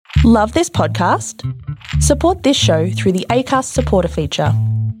Love this podcast? Support this show through the Acast supporter feature.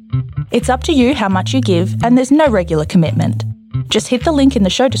 It's up to you how much you give, and there's no regular commitment. Just hit the link in the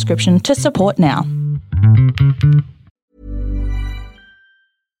show description to support now.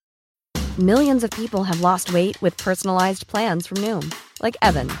 Millions of people have lost weight with personalized plans from Noom. Like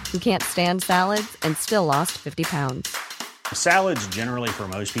Evan, who can't stand salads and still lost 50 pounds. Salads generally for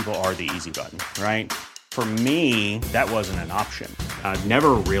most people are the easy button, right? For me, that wasn't an option. I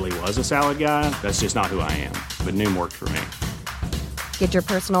never really was a salad guy. That's just not who I am. But Noom worked for me. Get your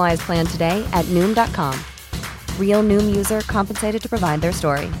personalized plan today at Noom.com. Real Noom user compensated to provide their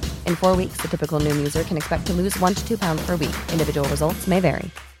story. In 4 weeks, the typical Noom user can expect to lose 1 to 2 pounds per week. Individual results may vary.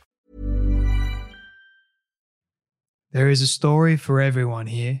 There is a story for everyone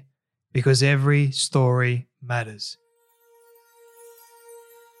here, because every story matters.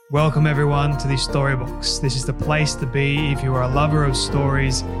 Welcome everyone to the Storybox. This is the place to be if you are a lover of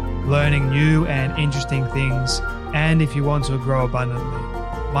stories, learning new and interesting things, and if you want to grow abundantly.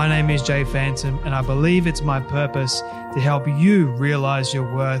 My name is Jay Phantom, and I believe it's my purpose to help you realize your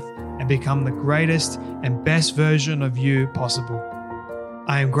worth and become the greatest and best version of you possible.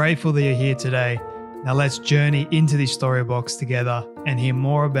 I am grateful that you're here today. Now let's journey into the Storybox together and hear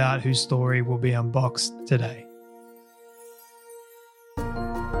more about whose story will be unboxed today.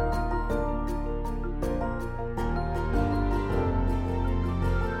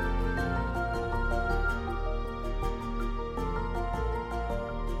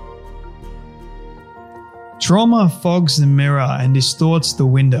 Trauma fogs the mirror and distorts the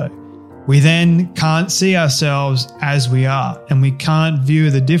window. We then can't see ourselves as we are, and we can't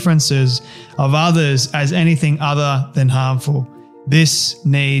view the differences of others as anything other than harmful. This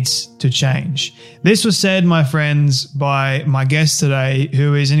needs to change. This was said, my friends, by my guest today,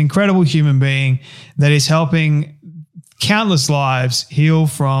 who is an incredible human being that is helping countless lives heal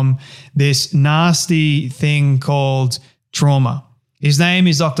from this nasty thing called trauma. His name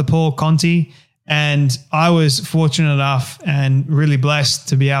is Dr. Paul Conti. And I was fortunate enough and really blessed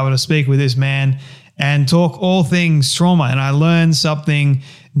to be able to speak with this man and talk all things trauma. And I learned something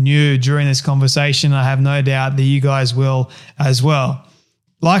new during this conversation. I have no doubt that you guys will as well.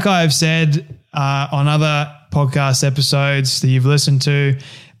 Like I've said on other podcast episodes that you've listened to,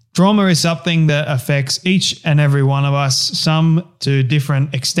 trauma is something that affects each and every one of us, some to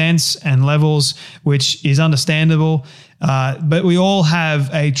different extents and levels, which is understandable. But we all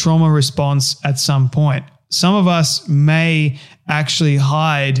have a trauma response at some point. Some of us may actually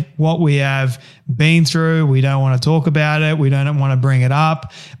hide what we have been through. We don't want to talk about it. We don't want to bring it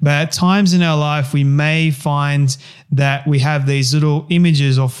up. But at times in our life, we may find that we have these little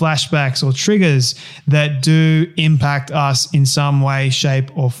images or flashbacks or triggers that do impact us in some way,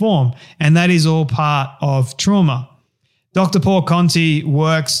 shape, or form. And that is all part of trauma. Dr. Paul Conti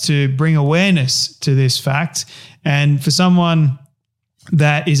works to bring awareness to this fact. And for someone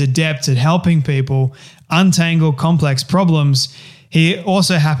that is adept at helping people untangle complex problems, he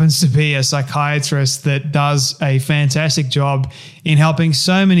also happens to be a psychiatrist that does a fantastic job in helping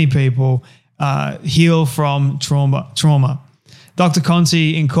so many people heal from trauma. Dr.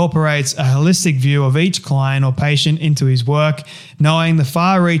 Conti incorporates a holistic view of each client or patient into his work, knowing the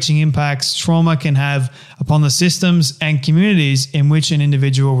far-reaching impacts trauma can have upon the systems and communities in which an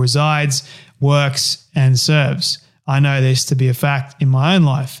individual resides, works, and serves. I know this to be a fact in my own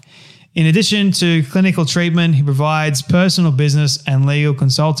life. In addition to clinical treatment, he provides personal business and legal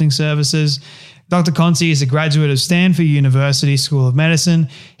consulting services. Dr. Conti is a graduate of Stanford University School of Medicine.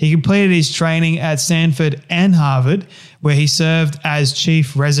 He completed his training at Stanford and Harvard, where he served as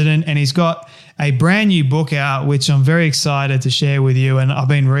chief resident, and he's got a brand new book out, which I'm very excited to share with you, and I've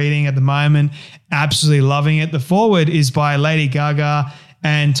been reading at the moment, absolutely loving it. The foreword is by Lady Gaga,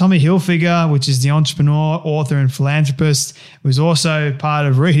 and Tommy Hilfiger, which is the entrepreneur, author, and philanthropist, was also part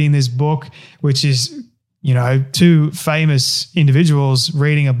of reading this book, which is, you know, two famous individuals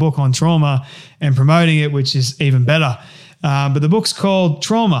reading a book on trauma and promoting it, which is even better. But the book's called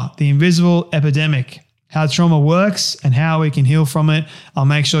Trauma, The Invisible Epidemic, How Trauma Works and How We Can Heal From It. I'll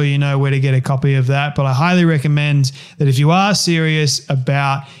make sure you know where to get a copy of that. But I highly recommend that if you are serious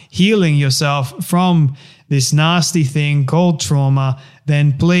about healing yourself from this nasty thing called trauma,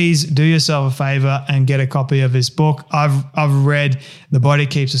 then please do yourself a favor and get a copy of this book. I've read The Body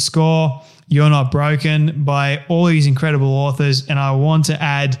Keeps a Score, You're Not Broken, by all these incredible authors, and I want to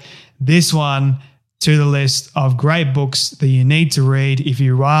add this one to the list of great books that you need to read if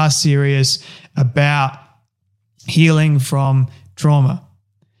you are serious about healing from trauma.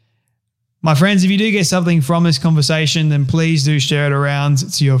 My friends, if you do get something from this conversation, then please do share it around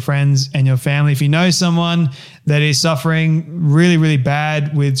to your friends and your family. If you know someone that is suffering really, really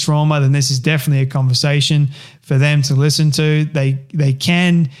bad with trauma, then this is definitely a conversation for them to listen to. They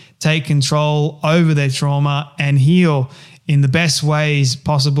can take control over their trauma and heal in the best ways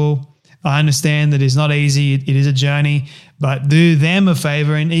possible. I understand that it's not easy. It is a journey, but do them a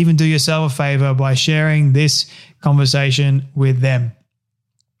favor and even do yourself a favor by sharing this conversation with them.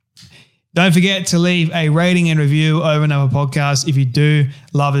 Don't forget to leave a rating and review over another podcast if you do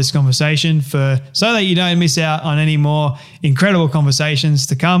love this conversation so that you don't miss out on any more incredible conversations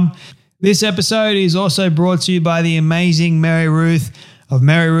to come. This episode is also brought to you by the amazing Mary Ruth of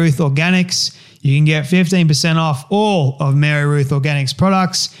Mary Ruth Organics. You can get 15% off all of Mary Ruth Organics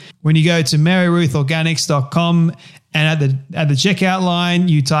products when you go to maryruthorganics.com, and at the checkout line,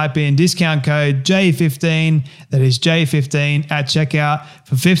 you type in discount code J15, that is J15 at checkout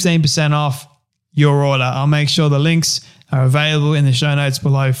for 15% off your order. I'll make sure the links are available in the show notes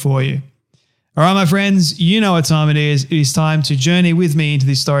below for you. All right, my friends, you know what time it is. It is time to journey with me into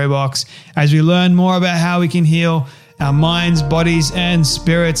this story box as we learn more about how we can heal our minds, bodies, and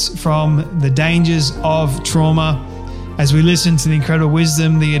spirits from the dangers of trauma, as we listen to the incredible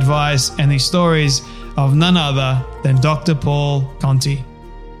wisdom, the advice, and the stories of none other than Dr. Paul Conti.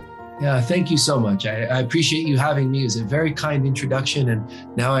 Yeah, thank you so much. I appreciate you having me. It was a very kind introduction, and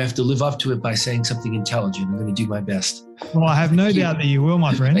now I have to live up to it by saying something intelligent. I'm going to do my best. Well, I have no doubt that you will,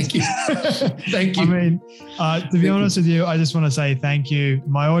 my friend. Thank you. Thank you. I mean, to be honest with you, I just want to say thank you.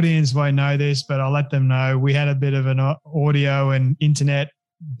 My audience won't know this, but I'll let them know. We had a bit of an audio and internet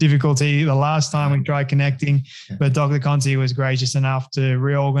difficulty the last time we tried connecting, but Dr. Conti was gracious enough to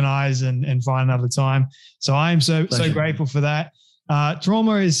reorganize and find another time. So I am so grateful for that.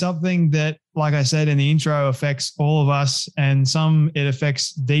 Trauma is something that, like I said in the intro, affects all of us, and it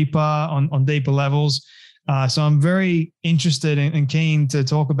affects deeper on deeper levels. So I'm very interested and keen to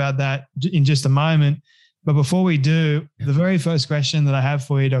talk about that in just a moment. But before we do, the very first question that I have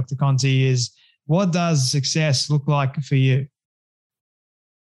for you, Dr. Conti, is what does success look like for you?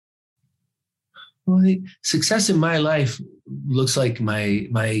 Well, success in my life looks like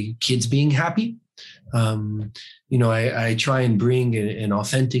my kids being happy. I try and bring an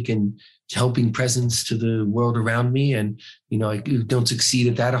authentic and helping presence to the world around me. And, I don't succeed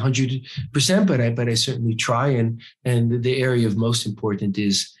at that 100%, but I certainly try. And the area of most important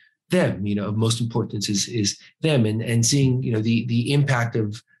is them, of most importance is them, and seeing, the impact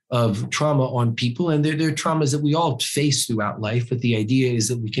of trauma on people. And they're traumas that we all face throughout life, but the idea is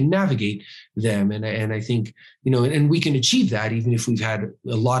that we can navigate them. And I think, and we can achieve that even if we've had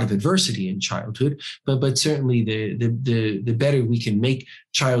a lot of adversity in childhood, but certainly the better we can make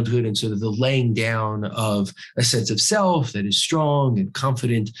childhood and sort of the laying down of a sense of self that is strong and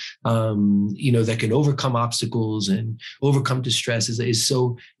confident, that can overcome obstacles and overcome distress is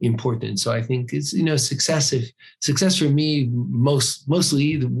so important. So I think it's, success for me,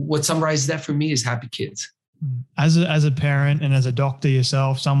 mostly what summarizes that for me is happy kids. As a parent and as a doctor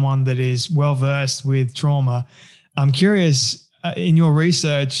yourself, someone that is well-versed with trauma, I'm curious, in your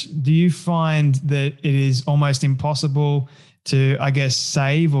research, do you find that it is almost impossible to, I guess,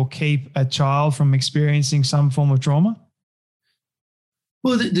 save or keep a child from experiencing some form of trauma?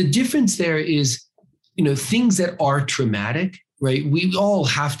 Well, the difference there is, things that are traumatic, right? We all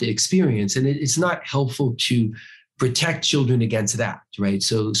have to experience, and it's not helpful to protect children against that, right?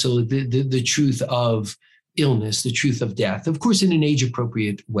 So the truth of illness, the truth of death, of course, in an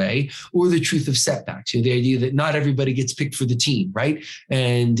age-appropriate way, or the truth of setbacks, the idea that not everybody gets picked for the team, right?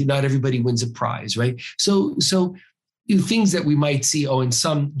 And not everybody wins a prize, right? So things that we might see, in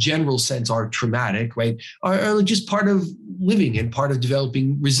some general sense are traumatic, right, are just part of living and part of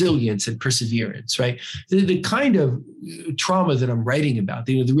developing resilience and perseverance, right? The kind of trauma that I'm writing about,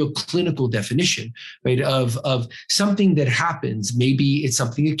 the real clinical definition, right, of something that happens, maybe it's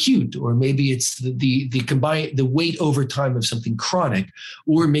something acute, or maybe it's the weight over time of something chronic,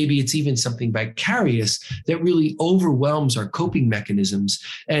 or maybe it's even something vicarious that really overwhelms our coping mechanisms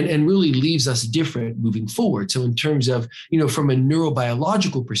and really leaves us different moving forward. So in terms of, from a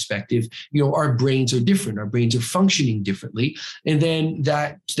neurobiological perspective, our brains are different. Our brains are functioning differently. And then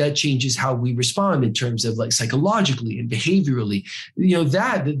that changes how we respond in terms of like psychologically and behaviorally.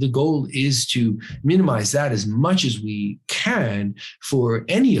 The goal is to minimize that as much as we can for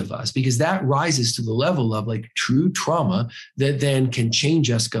any of us, because that rises to the level of like true trauma that then can change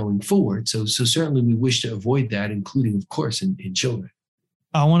us going forward. So certainly we wish to avoid that, including, of course, in children.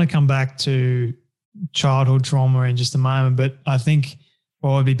 I want to come back to childhood trauma in just a moment, but I think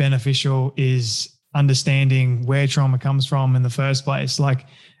what would be beneficial is understanding where trauma comes from in the first place. Like,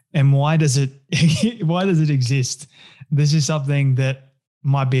 And why does it why does it exist? This is something that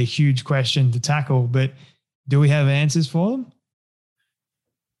might be a huge question to tackle, but do we have answers for them?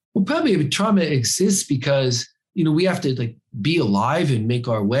 Well, probably trauma exists because, we have to like be alive and make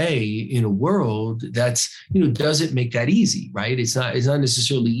our way in a world that's, doesn't make that easy, right? It's not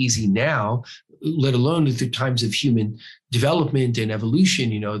necessarily easy now, let alone through times of human development and evolution.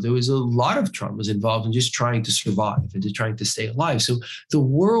 There was a lot of traumas involved in just trying to survive and to trying to stay alive. So the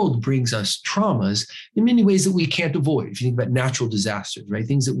world brings us traumas in many ways that we can't avoid. If you think about natural disasters, right?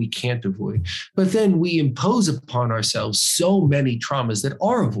 Things that we can't avoid. But then we impose upon ourselves so many traumas that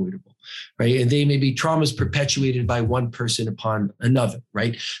are avoidable, right? And they may be traumas perpetuated by one person upon another,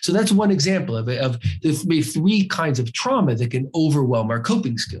 right? So that's one example of the three kinds of trauma that can overwhelm our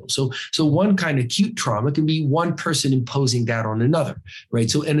coping skills. So one kind of acute trauma can be one person imposing that on another, right?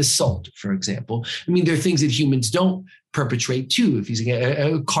 So an assault, for example. There are things that humans don't perpetrate too, if he's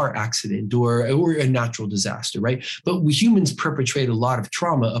a car accident or a natural disaster, right? But we humans perpetrate a lot of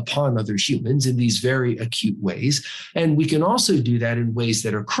trauma upon other humans in these very acute ways. And we can also do that in ways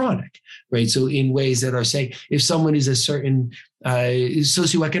that are chronic, right? So in ways that are, say, if someone is a certain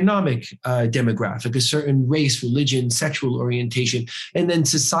socioeconomic demographic, a certain race, religion, sexual orientation, and then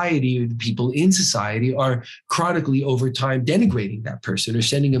society, the people in society are chronically over time denigrating that person or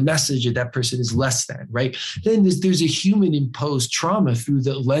sending a message that that person is less than, right? Then there's a human imposed trauma through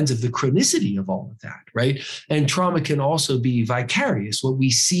the lens of the chronicity of all of that, right? And trauma can also be vicarious, what we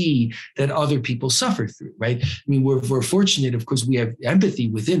see that other people suffer through, right? We're fortunate, of course, we have empathy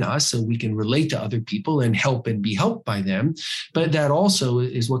within us, so we can relate to other people and help and be helped by them. But that also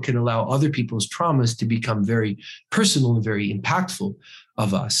is what can allow other people's traumas to become very personal and very impactful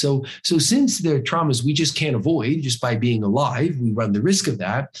of us. So since there are traumas we just can't avoid just by being alive, we run the risk of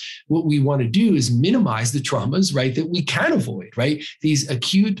that. What we want to do is minimize the traumas, right, that we can avoid, right? These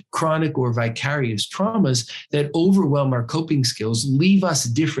acute, chronic, or vicarious traumas that overwhelm our coping skills, leave us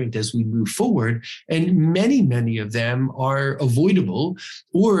different as we move forward. And many of them are avoidable.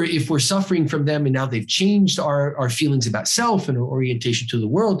 Or if we're suffering from them and now they've changed our feelings about self and our orientation to the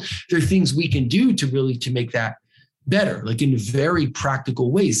world, there are things we can do to make that better, like in very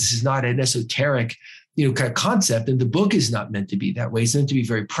practical ways. This is not an esoteric, kind of concept. And the book is not meant to be that way. It's meant to be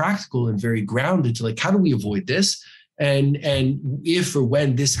very practical and very grounded to like, how do we avoid this? And if or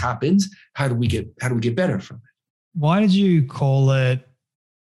when this happens, how do we get better from it? Why did you call it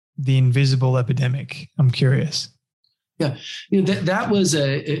the invisible epidemic? I'm curious. Yeah, that was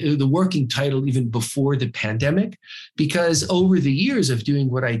the working title even before the pandemic, because over the years of doing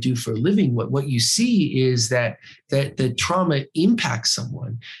what I do for a living, what you see is that the trauma impacts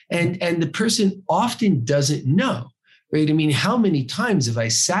someone, and the person often doesn't know. Right? How many times have I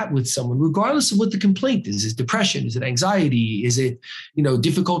sat with someone, regardless of what the complaint is? Is it depression? Is it anxiety? Is it,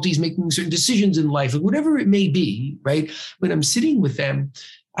 difficulties making certain decisions in life? Whatever it may be, right? When I'm sitting with them,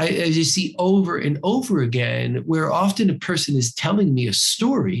 I just see over and over again where often a person is telling me a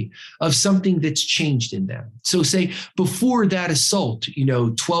story of something that's changed in them. So say before that assault,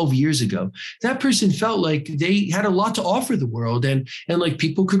 12 years ago, that person felt like they had a lot to offer the world and like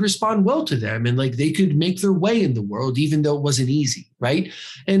people could respond well to them and like they could make their way in the world, even though it wasn't easy. Right.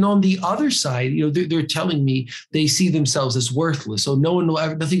 And on the other side, they're telling me they see themselves as worthless. So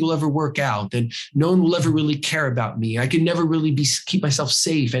nothing will ever work out. And no one will ever really care about me. I can never really keep myself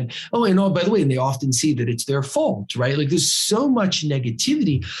safe. And by the way, and they often see that it's their fault, right? Like there's so much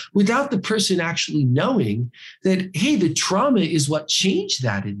negativity without the person actually knowing that, hey, the trauma is what changed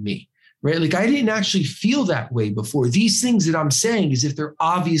that in me. Right? Like I didn't actually feel that way before. These things that I'm saying as if they're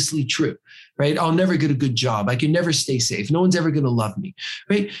obviously true, right? I'll never get a good job. I can never stay safe. No one's ever going to love me,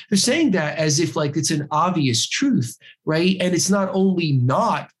 right? They're saying that as if like it's an obvious truth, right? And it's not only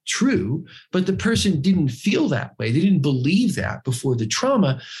not true, but the person didn't feel that way. They didn't believe that before the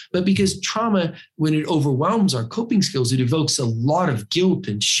trauma, but because trauma, when it overwhelms our coping skills, it evokes a lot of guilt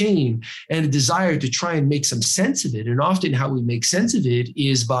and shame and a desire to try and make some sense of it. And often how we make sense of it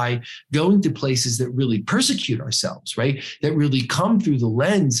is by going to places that really persecute ourselves, right? That really come through the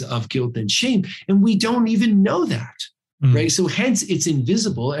lens of guilt and shame. And we don't even know that. Right. So hence it's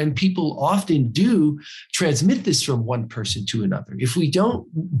invisible, and people often do transmit this from one person to another. If we don't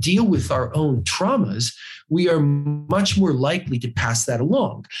deal with our own traumas, we are much more likely to pass that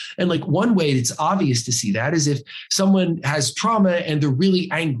along. And like one way it's obvious to see that is if someone has trauma and they're really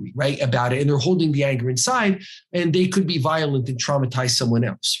angry, right, about it, and they're holding the anger inside, and they could be violent and traumatize someone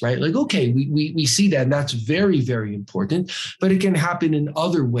else, right? Like, okay, we see that, and that's very, very important, but it can happen in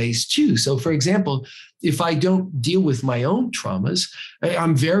other ways too. So for example, if I don't deal with my own traumas,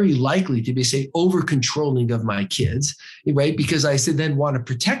 I'm very likely to be, say, over controlling of my kids, right? Because I said then want to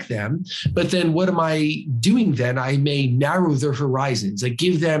protect them. But then what am I doing then? I may narrow their horizons. I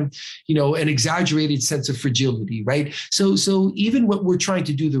give them, an exaggerated sense of fragility, right? So even when we're trying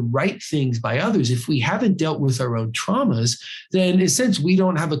to do the right things by others, if we haven't dealt with our own traumas, then in a sense, we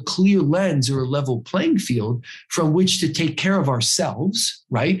don't have a clear lens or a level playing field from which to take care of ourselves,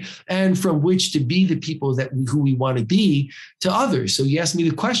 right? And from which to be the people who we want to be to others. So you asked me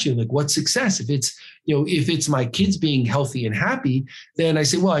the question, like, what's success? If it's my kids being healthy and happy, then I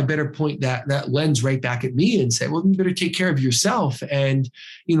say, well, I better point that lens right back at me and say, well, you better take care of yourself and,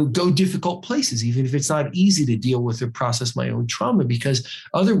 go difficult places, even if it's not easy to deal with or process my own trauma, because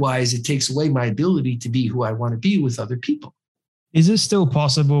otherwise it takes away my ability to be who I want to be with other people. Is it still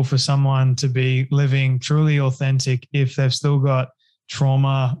possible for someone to be living truly authentic if they've still got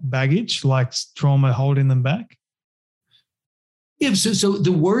trauma baggage, like trauma holding them back? Yeah, so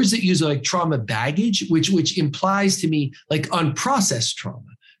the words that use like trauma baggage, which implies to me like unprocessed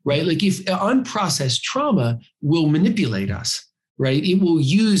trauma, right? Like if unprocessed trauma will manipulate us, right? It will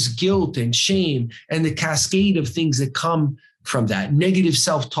use guilt and shame and the cascade of things that come from that negative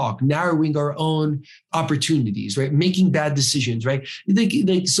self-talk, narrowing our own opportunities, right? Making bad decisions, right?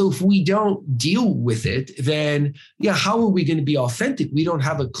 So if we don't deal with it, then how are we going to be authentic? We don't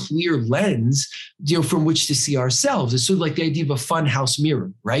have a clear lens, from which to see ourselves. It's sort of like the idea of a funhouse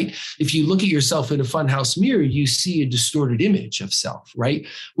mirror, right? If you look at yourself in a funhouse mirror, you see a distorted image of self, right?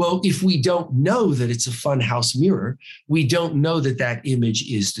 Well, if we don't know that it's a funhouse mirror, we don't know that image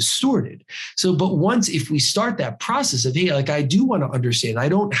is distorted. So, but if we start that process of, hey, like I do want to understand, I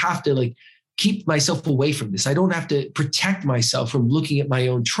don't have to like keep myself away from this. I don't have to protect myself from looking at my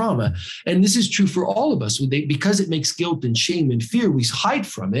own trauma. And this is true for all of us. Because it makes guilt and shame and fear, we hide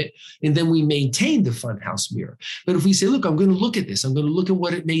from it, and then we maintain the funhouse mirror. But if we say, look, I'm going to look at this. I'm going to look at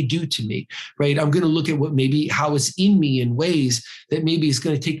what it may do to me, right? I'm going to look at how it's in me in ways that maybe it's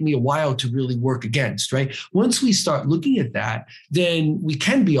going to take me a while to really work against, right? Once we start looking at that, then we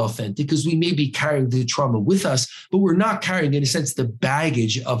can be authentic because we may be carrying the trauma with us, but we're not carrying, in a sense, the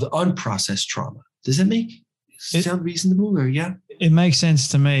baggage of the unprocessed trauma. Does that sound reasonable? Or yeah? It makes sense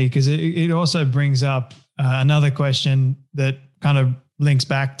to me because it also brings up another question that kind of links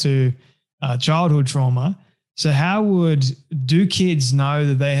back to childhood trauma. So do kids know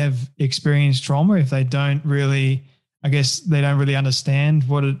that they have experienced trauma if they don't really, they don't really understand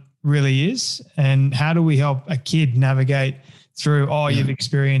what it really is? And how do we help a kid navigate through, you've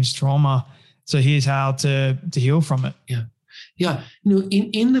experienced trauma, so here's how to heal from it? Yeah. Yeah.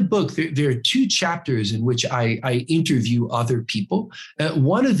 In the book, there are two chapters in which I interview other people.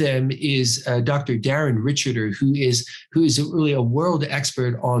 One of them is Dr. Darren Richarder, who is really a world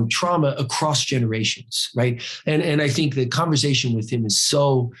expert on trauma across generations, right? And I think the conversation with him is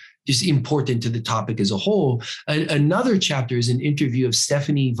so just important to the topic as a whole. Another chapter is an interview of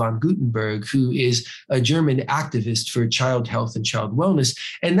Stephanie von Gutenberg, who is a German activist for child health and child wellness.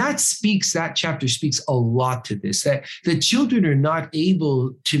 And that chapter speaks a lot to this, that the children are not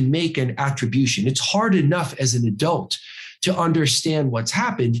able to make an attribution. It's hard enough as an adult to understand what's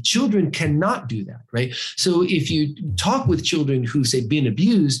happened. Children cannot do that, right? So if you talk with children who say been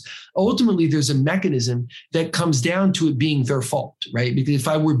abused, ultimately there's a mechanism that comes down to it being their fault, right? Because if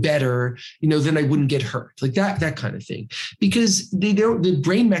I were better, then I wouldn't get hurt, like that kind of thing. Because the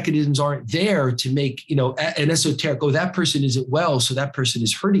brain mechanisms aren't there to make, an esoteric, that person isn't well, so that person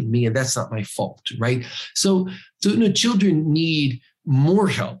is hurting me and that's not my fault, right? So children need more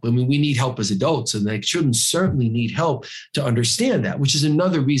help. I mean, we need help as adults, and children certainly need help to understand that, which is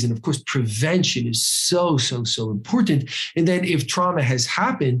another reason, of course, prevention is so important. And then if trauma has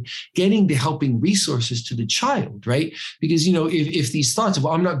happened, getting the helping resources to the child, right? Because, if these thoughts of,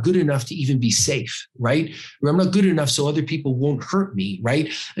 I'm not good enough to even be safe, right? Or I'm not good enough so other people won't hurt me,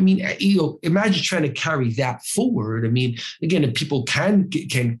 right? I mean, imagine trying to carry that forward. I mean, again, if people can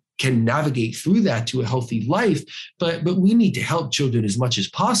navigate through that to a healthy life, but we need to help children as much as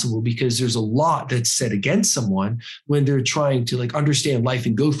possible, because there's a lot that's set against someone when they're trying to understand life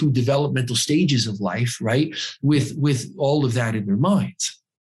and go through developmental stages of life, right? With all of that in their minds.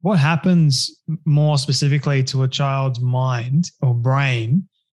 What happens more specifically to a child's mind or brain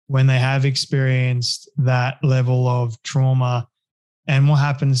when they have experienced that level of trauma, and what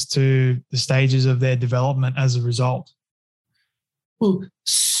happens to the stages of their development as a result? Well,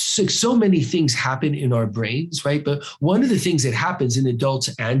 so many things happen in our brains, right? But one of the things that happens in adults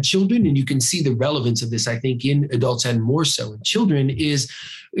and children, and you can see the relevance of this, I think, in adults and more so in children, is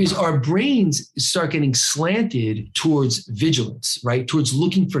our brains start getting slanted towards vigilance, right? Towards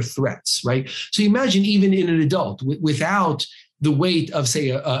looking for threats, right? So imagine even in an adult without the weight of, say,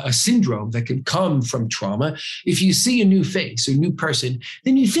 a syndrome that can come from trauma. If you see a new face or new person,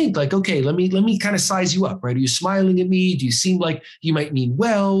 then you think like, okay, let me kind of size you up, right? Are you smiling at me? Do you seem like you might mean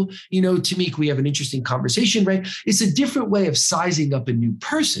well? Tamik, we have an interesting conversation, right? It's a different way of sizing up a new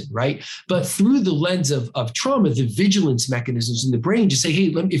person, right? But through the lens of trauma, the vigilance mechanisms in the brain just say,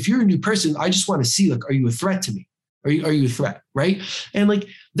 hey, if you're a new person, I just want to see, like, are you a threat to me? Are you a threat, right? And like,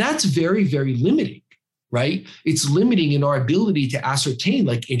 that's very, very limiting. Right? It's limiting in our ability to ascertain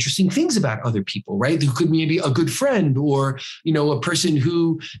like interesting things about other people, right? Who could maybe a good friend or, a person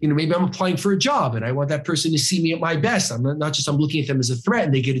who, maybe I'm applying for a job and I want that person to see me at my best. I'm not just, I'm looking at them as a threat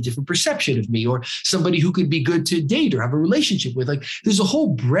and they get a different perception of me, or somebody who could be good to date or have a relationship with. Like, there's a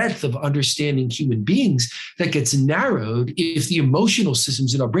whole breadth of understanding human beings that gets narrowed if the emotional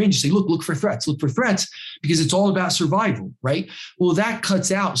systems in our brain just say, look for threats, because it's all about survival, right? Well, that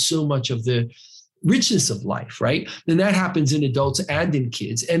cuts out so much of the richness of life, right? And that happens in adults and in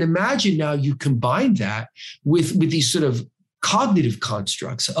kids. And imagine now you combine that with these sort of cognitive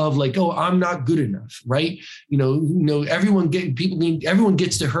constructs of like, oh, I'm not good enough, right? Everyone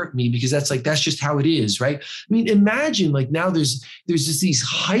gets to hurt me because that's just how it is, right? I mean, imagine like now there's just these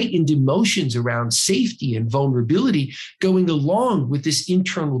heightened emotions around safety and vulnerability going along with this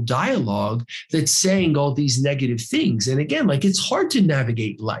internal dialogue that's saying all these negative things. And again, like, it's hard to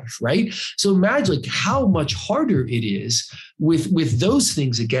navigate life, right? So imagine like how much harder it is with those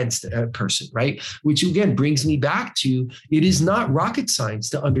things against a person, right? Which again brings me back to, it is not rocket science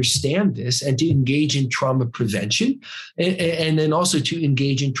to understand this and to engage in trauma prevention and then also to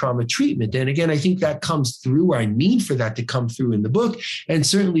engage in trauma treatment. And again, I think that comes through, or I mean for that to come through in the book. And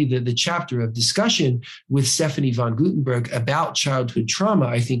certainly the chapter of discussion with Stephanie von Gutenberg about childhood trauma,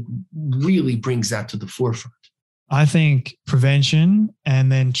 I think really brings that to the forefront. I think prevention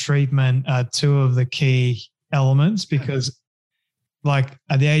and then treatment are two of the key elements, because like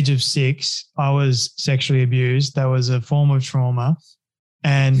at the age of 6, I was sexually abused. That was a form of trauma.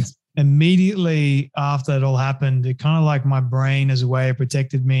 And immediately after it all happened, it kind of like my brain as a way of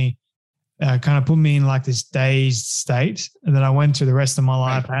protected me, kind of put me in like this dazed state. And then I went through the rest of my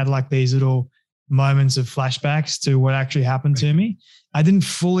life. I had like these little moments of flashbacks to what actually happened to me. I didn't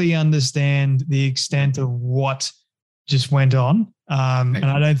fully understand the extent of what just went on. And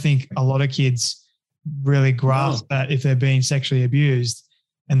I don't think a lot of kids really grasp that if they're being sexually abused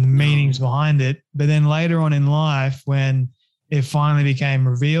and the meanings behind it. But then later on in life, when it finally became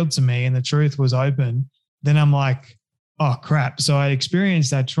revealed to me and the truth was open, then I'm like, oh crap. So I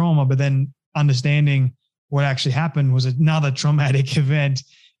experienced that trauma, but then understanding what actually happened was another traumatic event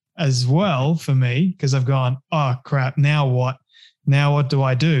as well for me, because I've gone, oh crap, now what? Now what do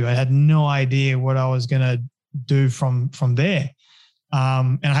I do? I had no idea what I was going to do from there.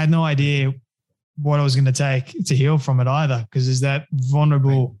 And I had no idea what I was going to take to heal from it either, because there's that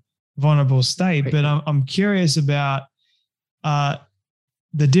vulnerable state. But I'm curious about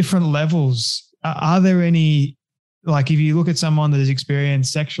the different levels. Are there any, like if you look at someone that has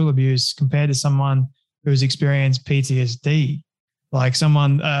experienced sexual abuse compared to someone who's experienced PTSD, like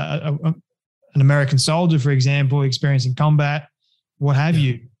someone, an American soldier, for example, experiencing combat, what have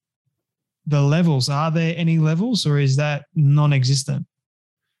you, the levels, are there any levels, or is that non-existent?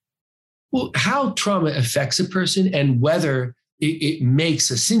 Well, how trauma affects a person and whether it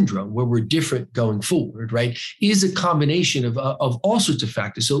makes a syndrome where we're different going forward, right, is a combination of all sorts of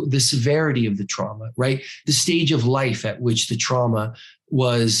factors. So the severity of the trauma, right, the stage of life at which the trauma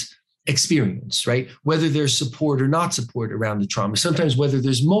was experienced, right, whether there's support or not support around the trauma, sometimes whether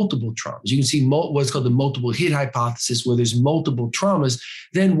there's multiple traumas. You can see what's called the multiple hit hypothesis, where there's multiple traumas,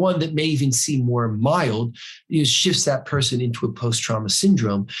 then one that may even seem more mild shifts that person into a post-trauma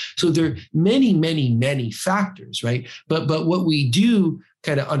syndrome. So there are many, many, many factors, right? But what we do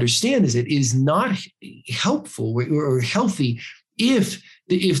kind of understand is it is not helpful or healthy if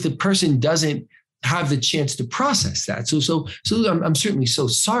the person doesn't have the chance to process that. So I'm certainly so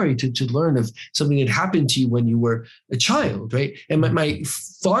sorry to learn of something that happened to you when you were a child, right? And my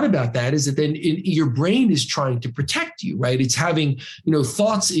thought about that is that then your brain is trying to protect you, right? It's having,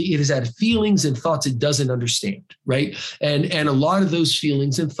 thoughts, it has had feelings and thoughts it doesn't understand, right? And a lot of those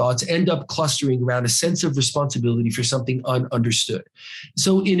feelings and thoughts end up clustering around a sense of responsibility for something ununderstood.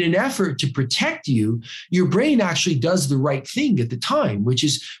 So in an effort to protect you, your brain actually does the right thing at the time, which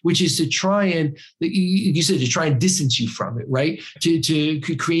is to try and you said, to try and distance you from it, right? To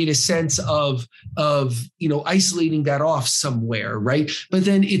create a sense of isolating that off somewhere, right? But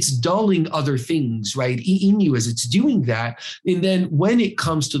then it's dulling other things, right, in you as it's doing that. And then when it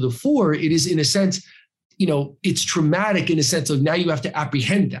comes to the fore, it is in a sense, it's traumatic in a sense of now you have to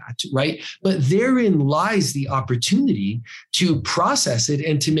apprehend that, right? But therein lies the opportunity to process it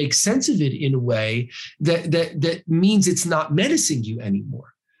and to make sense of it in a way that means it's not menacing you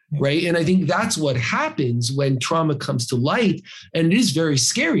anymore. Right. And I think that's what happens when trauma comes to light. And it is very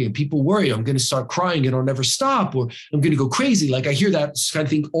scary. And people worry, I'm going to start crying and I'll never stop, or I'm going to go crazy. Like I hear that kind of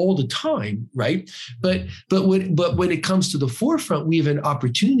thing all the time. Right. But when it comes to the forefront, we have an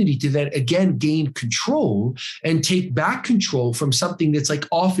opportunity to then again gain control and take back control from something that's like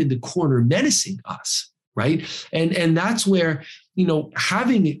off in the corner menacing us. Right. And that's where,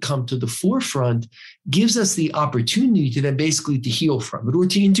 having it come to the forefront gives us the opportunity to then basically to heal from it or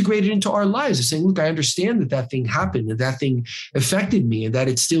to integrate it into our lives of saying, look, I understand that thing happened and that thing affected me and that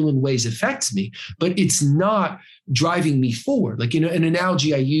it still in ways affects me, but it's not driving me forward. Like, an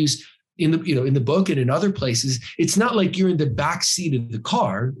analogy I use in the book and in other places, it's not like you're in the back seat of the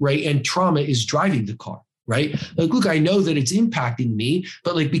car, right? And trauma is driving the car. Right? Like, look, I know that it's impacting me,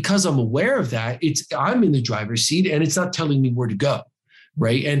 but like, because I'm aware of that, I'm in the driver's seat and it's not telling me where to go.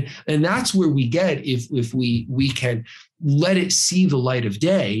 Right. And that's where we get, if we can let it see the light of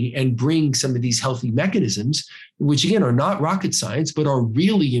day and bring some of these healthy mechanisms, which again are not rocket science, but are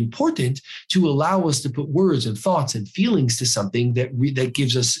really important to allow us to put words and thoughts and feelings to something that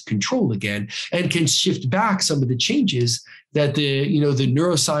gives us control again and can shift back some of the changes that the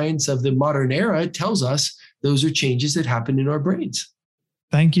neuroscience of the modern era tells us those are changes that happen in our brains.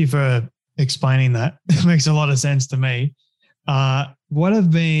 Thank you for explaining that. It makes a lot of sense to me. What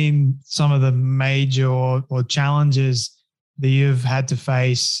have been some of the major or challenges that you've had to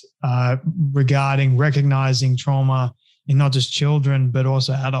face regarding recognizing trauma in not just children, but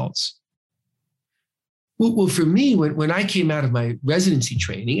also adults? Well, for me, when I came out of my residency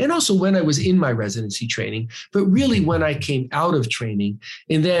training, and also when I was in my residency training, but really when I came out of training,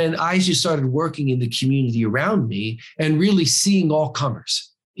 and then I just started working in the community around me and really seeing all comers,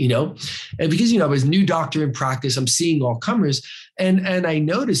 and because, I was a new doctor in practice, I'm seeing all comers. And I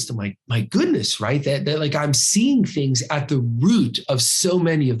noticed, my goodness, right, that like I'm seeing things at the root of so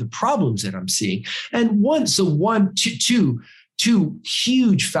many of the problems that I'm seeing. And two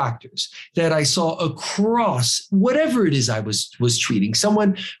huge factors that I saw across whatever it is I was treating.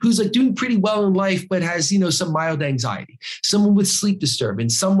 Someone who's like doing pretty well in life, but has, some mild anxiety, someone with sleep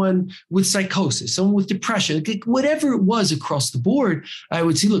disturbance, someone with psychosis, someone with depression, like whatever it was across the board, I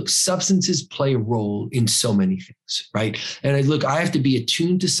would see, look, substances play a role in so many things, right? And I have to be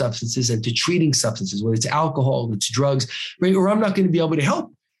attuned to substances and to treating substances, whether it's alcohol, it's drugs, right? Or I'm not going to be able to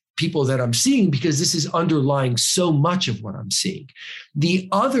help people that I'm seeing because this is underlying so much of what I'm seeing. The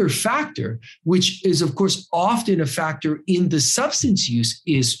other factor, which is of course often a factor in the substance use,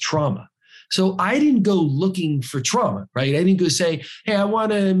 is trauma. So I didn't go looking for trauma, right? I didn't go say, hey, I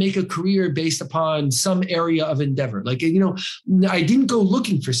want to make a career based upon some area of endeavor. Like, I didn't go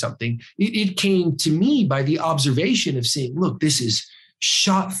looking for something. It came to me by the observation of saying, look, this is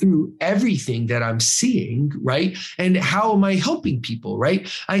shot through everything that I'm seeing, right? And how am I helping people,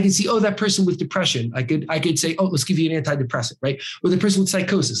 right? I can see, that person with depression, I could say, let's give you an antidepressant, right? Or the person with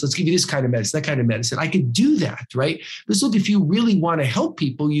psychosis, let's give you this kind of medicine, that kind of medicine. I could do that, right? But look, if you really want to help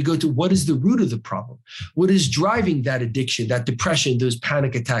people, you go to what is the root of the problem? What is driving that addiction, that depression, those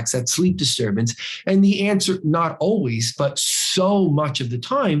panic attacks, that sleep disturbance? And the answer, not always, but so much of the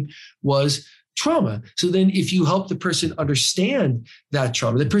time, was trauma. So then if you help the person understand that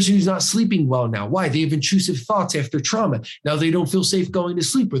trauma, the person who's not sleeping well now, why? They have intrusive thoughts after trauma. Now they don't feel safe going to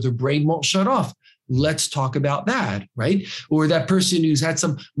sleep or their brain won't shut off. Let's talk about that, right? Or that person who's had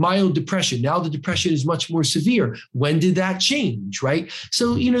some mild depression. Now the depression is much more severe. When did that change, right?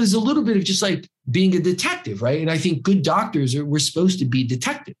 So, there's a little bit of just like being a detective, right? And I think good doctors we're supposed to be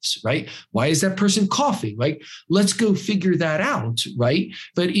detectives, right? Why is that person coughing, right? Let's go figure that out, right?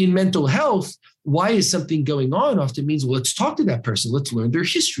 But in mental health, why is something going on often means, well, let's talk to that person. Let's learn their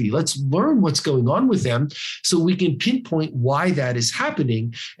history. Let's learn what's going on with them so we can pinpoint why that is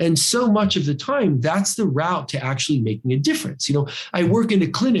happening. And so much of the time, that's the route to actually making a difference. I work in a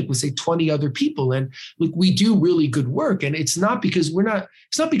clinic with, say, 20 other people, and look, we do really good work. And it's not because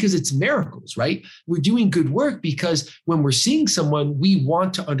it's miracles, right? right? We're doing good work because when we're seeing someone, we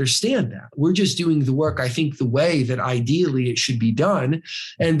want to understand that. We're just doing the work, I think, the way that ideally it should be done.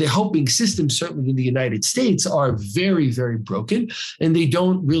 And the helping systems, certainly in the United States, are very, very broken, and they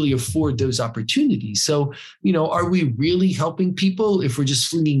don't really afford those opportunities. So, are we really helping people if we're just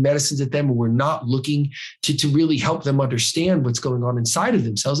flinging medicines at them and we're not looking to really help them understand what's going on inside of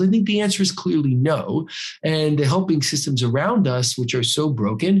themselves? I think the answer is clearly no. And the helping systems around us, which are so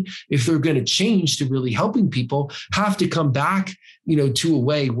broken, if they're going to change to really helping people, have to come back, to a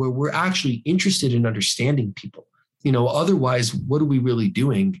way where we're actually interested in understanding people. Otherwise, what are we really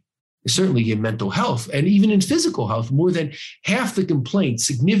doing? Certainly in mental health and even in physical health, more than half the complaints,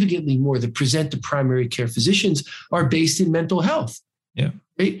 significantly more, that present to primary care physicians are based in mental health. Yeah.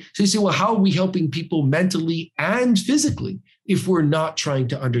 Right? So you say, well, how are we helping people mentally and physically if we're not trying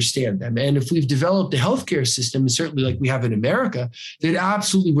to understand them? And if we've developed a healthcare system, certainly like we have in America, that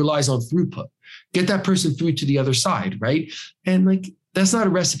absolutely relies on throughput, get that person through to the other side, right? And that's not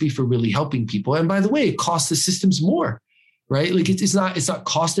a recipe for really helping people. And by the way, it costs the systems more, right? It's not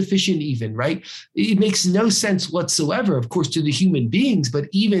cost efficient even, right? It makes no sense whatsoever, of course, to the human beings, but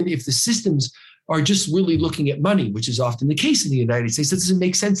even if the systems are just really looking at money, which is often the case in the United States, that doesn't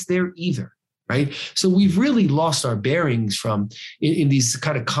make sense there either, right? So we've really lost our bearings from in these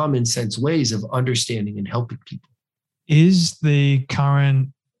kind of common sense ways of understanding and helping people. Is the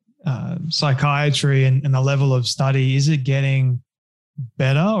current psychiatry and the level of study, is it getting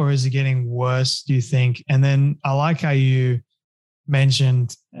better or is it getting worse, do you think? And then I like how you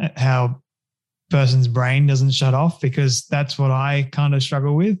mentioned how person's brain doesn't shut off, because that's what I kind of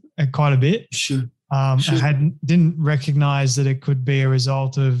struggle with quite a bit. Sure. Sure. I didn't recognize that it could be a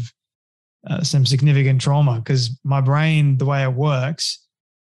result of some significant trauma, because my brain, the way it works,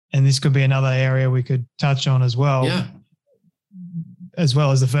 and this could be another area we could touch on as well. Yeah. As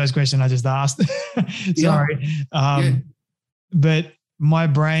well as the first question I just asked. Sorry. Yeah. But my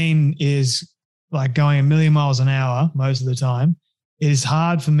brain is like going a million miles an hour most of the time. It is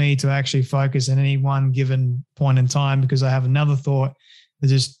hard for me to actually focus at any one given point in time, because I have another thought that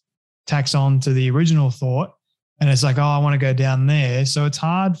just tacks on to the original thought. And it's like, oh, I want to go down there. So it's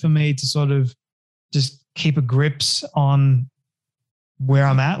hard for me to sort of just keep a grips on where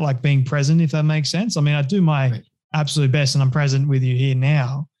I'm at, like being present, if that makes sense. I mean, I do my absolute best and I'm present with you here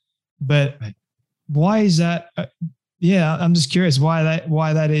now, but why is that? I'm just curious why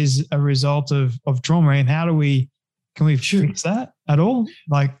that is a result of trauma, and can we fix that at all?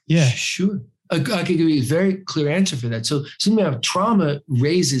 Sure. I can give you a very clear answer for that. So something about trauma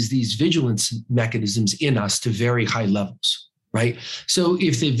raises these vigilance mechanisms in us to very high levels, right? So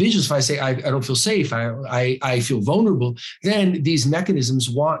if the vigilance, if I say, I don't feel safe, I feel vulnerable, then these mechanisms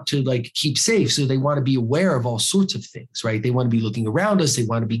want to keep safe. So they want to be aware of all sorts of things, right? They want to be looking around us. They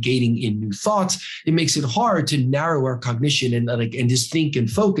want to be gating in new thoughts. It makes it hard to narrow our cognition and just think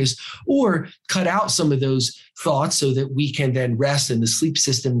and focus, or cut out some of those thoughts so that we can then rest and the sleep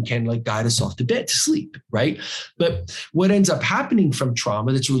system can guide us off to bed to sleep, right? But what ends up happening from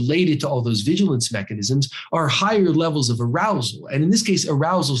trauma that's related to all those vigilance mechanisms are higher levels of arousal. And in this case,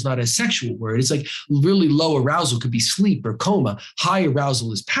 arousal is not a sexual word. It's really low arousal could be sleep or coma. High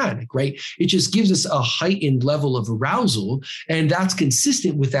arousal is panic, right? It just gives us a heightened level of arousal. And that's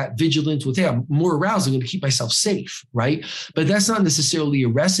consistent with that vigilance with, hey, I'm more aroused, I'm going to keep myself safe, right? But that's not necessarily a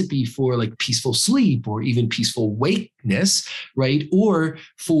recipe for peaceful sleep or even peaceful wakeness, right? Or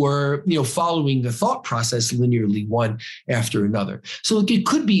for, following the thought process linearly one after another. So it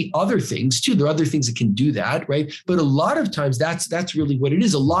could be other things too. There are other things that can do that, right? But a lot of times that's really what it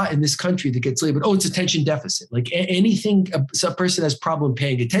is. A lot in this country that gets labeled, it's attention deficit. Anything a person has problem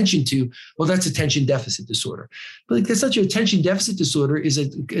paying attention to, well, that's attention deficit disorder. But that's not your attention deficit disorder is a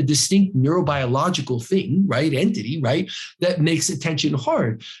distinct neurobiological thing, right? Entity, right? That makes attention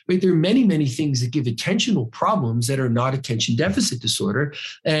hard, right? There are many, many things that give attentional problems that are not attention deficit disorder.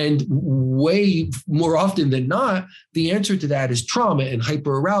 And way more often than not, the answer to that is trauma and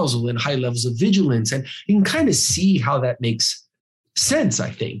hyperarousal and high levels of vigilance. And you can kind of see how that makes sense, I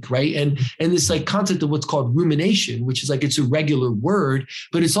think, right? And this concept of what's called rumination, which is it's a regular word,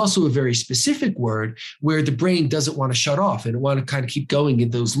 but it's also a very specific word where the brain doesn't want to shut off and it want to kind of keep going in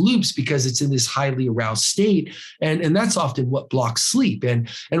those loops because it's in this highly aroused state. And that's often what blocks sleep. And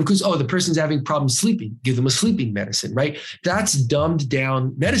of course, the person's having problems sleeping, give them a sleeping medicine, right? That's dumbed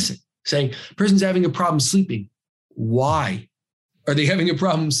down medicine, saying person's having a problem sleeping. Why? Are they having a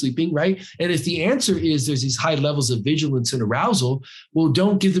problem sleeping, right? And if the answer is there's these high levels of vigilance and arousal, well,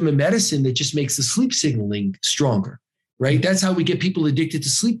 don't give them a medicine that just makes the sleep signaling stronger, right? That's how we get people addicted to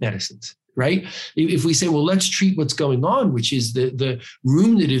sleep medicines, right? If we say, well, let's treat what's going on, which is the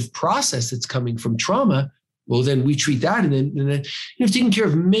ruminative process that's coming from trauma, well, then we treat that. And then taking care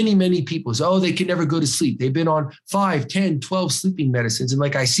of many, many people. So, they can never go to sleep. They've been on 5, 10, 12 sleeping medicines. And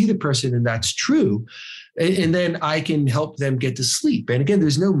like, I see the person and that's true. And then I can help them get to sleep. And again,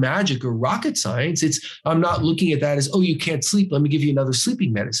 there's no magic or rocket science. I'm not looking at that as, you can't sleep, let me give you another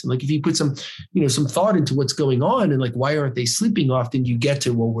sleeping medicine. Like, if you put some thought into what's going on and like, why aren't they sleeping often, you get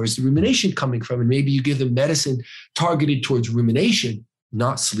to, well, where's the rumination coming from? And maybe you give them medicine targeted towards rumination,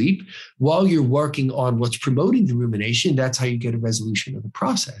 not sleep, while you're working on what's promoting the rumination. That's how you get a resolution of the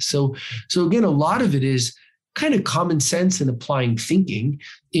process. So again, a lot of it is kind of common sense and applying thinking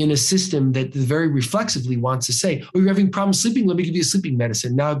in a system that very reflexively wants to say, you're having problems sleeping, let me give you a sleeping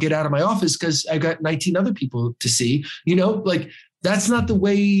medicine. Now get out of my office because I've got 19 other people to see. Like, that's not the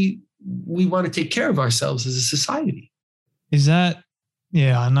way we want to take care of ourselves as a society. Is that,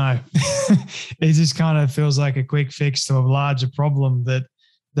 yeah, I know. It just kind of feels like a quick fix to a larger problem that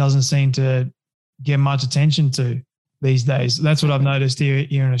doesn't seem to get much attention to these days. That's what I've noticed here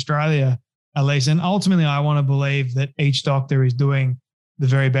in Australia, at least. And ultimately, I want to believe that each doctor is doing the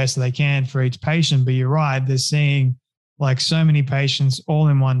very best they can for each patient. But you're right, they're seeing like so many patients all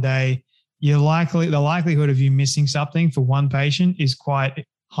in one day. The likelihood of you missing something for one patient is quite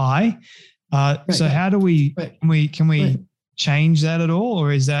high. So how do we, can we change that at all?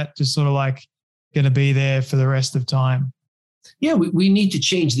 Or is that just sort of like going to be there for the rest of time? Yeah, we need to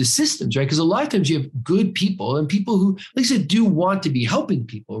change the systems, right? Because a lot of times you have good people and people who, like I said, do want to be helping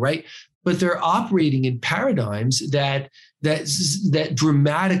people, right? But they're operating in paradigms that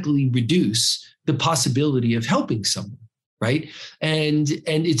dramatically reduce the possibility of helping someone, right? And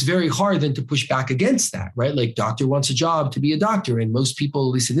it's very hard then to push back against that, right? Like, doctor wants a job to be a doctor, and most people,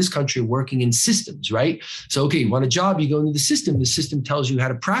 at least in this country, are working in systems, right? So, okay, you want a job, you go into the system tells you how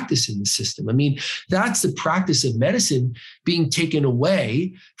to practice in the system. I mean, that's the practice of medicine being taken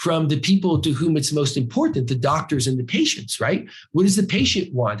away from the people to whom it's most important, the doctors and the patients, right? What does the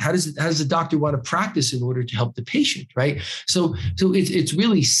patient want? How does the doctor want to practice in order to help the patient, right? So it's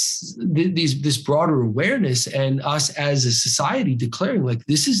really this broader awareness and us as a society declaring like,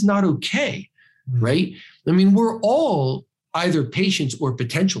 this is not okay, right? I mean, we're all either patients or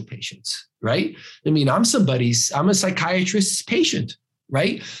potential patients, right? I mean, I'm a psychiatrist's patient,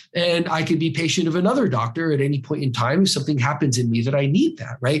 right? And I could be patient of another doctor at any point in time if something happens in me that I need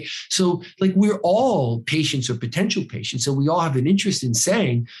that, right? So like, we're all patients or potential patients. So we all have an interest in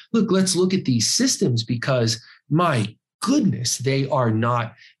saying, look, let's look at these systems because my goodness, they are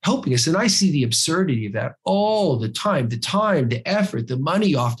not helping us. And I see the absurdity of that all the time, the effort, the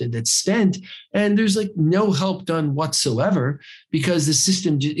money often that's spent, and there's like no help done whatsoever because the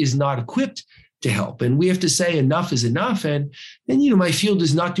system is not equipped to help. And we have to say enough is enough. And my field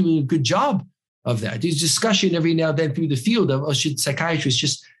is not doing a good job of that. There's discussion every now and then through the field of, should psychiatrists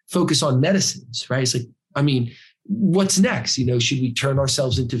just focus on medicines, right? It's like, I mean, what's next? Should we turn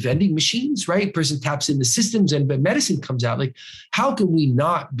ourselves into vending machines, right? Person taps in the systems and medicine comes out. Like, how can we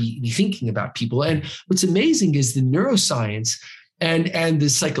not be thinking about people? And what's amazing is the neuroscience and the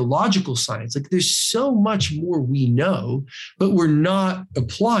psychological science. Like, there's so much more we know, but we're not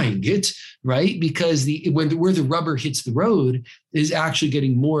applying it, right? Because where the rubber hits the road is actually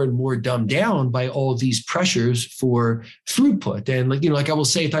getting more and more dumbed down by all these pressures for throughput. And like I will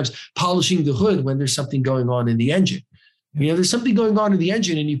say at times, polishing the hood when there's something going on in the engine. There's something going on in the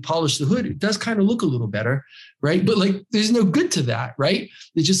engine and you polish the hood, it does kind of look a little better, right? But like, there's no good to that, right?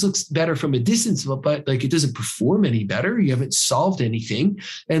 It just looks better from a distance, but like, it doesn't perform any better. You haven't solved anything.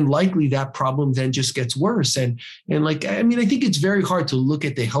 And likely that problem then just gets worse. And like, I mean, I think it's very hard to look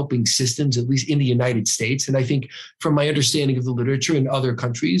at the helping systems, at least in the United States. And I think from my understanding of the literature in other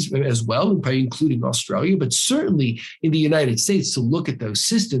countries as well, and probably including Australia, but certainly in the United States, to look at those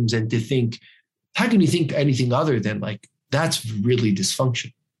systems and to think, how can you think anything other than like, that's really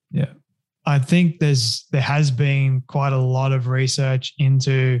dysfunction. Yeah. I think there has been quite a lot of research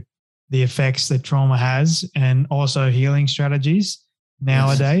into the effects that trauma has and also healing strategies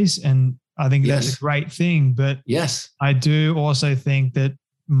nowadays. Yes. And I think that's a great thing. But I do also think that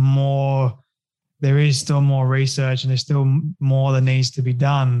there is still more research and there's still more that needs to be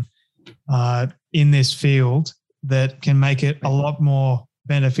done in this field that can make it a lot more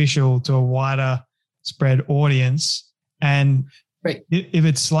beneficial to a wider spread audience. And if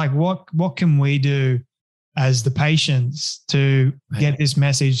it's like, what can we do as the patients to get this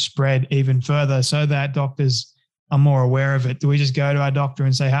message spread even further so that doctors are more aware of it? Do we just go to our doctor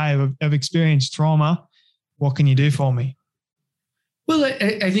and say, hey, I've experienced trauma. What can you do for me? Well,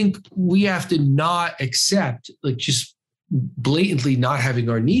 I think we have to not accept like just blatantly not having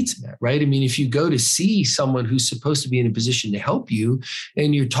our needs met, right? I mean, if you go to see someone who's supposed to be in a position to help you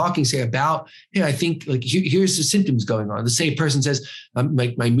and you're talking, say, about, hey, I think like here's the symptoms going on. Let's say a person says,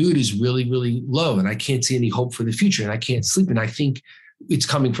 my mood is really, really low and I can't see any hope for the future and I can't sleep and I think it's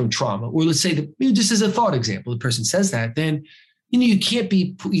coming from trauma. Or let's say that, just as a thought example, the person says that, then, you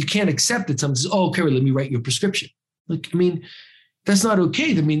can't accept that someone says, oh, okay, well, let me write you a prescription. Like, I mean, that's not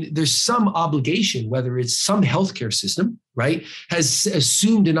okay. I mean, there's some obligation, whether it's some healthcare system, right, has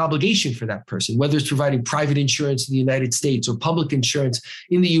assumed an obligation for that person, whether it's providing private insurance in the United States or public insurance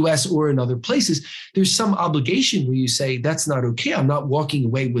in the US or in other places. There's some obligation where you say, that's not okay. I'm not walking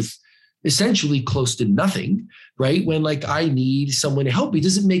away with essentially close to nothing, right? When like I need someone to help me,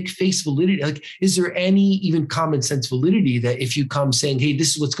 does it make face validity? Like, is there any even common sense validity that if you come saying, hey,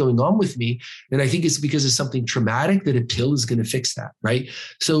 this is what's going on with me, and I think it's because of something traumatic, that a pill is going to fix that, right?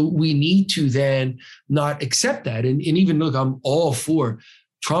 So we need to then not accept that. And even look, I'm all for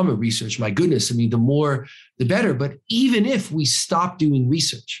trauma research. My goodness, I mean, the more, the better. But even if we stop doing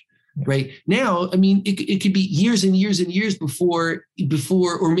research, right now, I mean, it could be years and years and years before,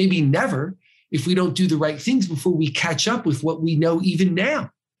 or maybe never, if we don't do the right things before we catch up with what we know even now,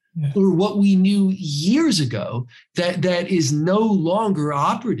 or what we knew years ago that is no longer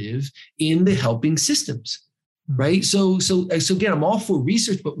operative in the helping systems, right? So again, I'm all for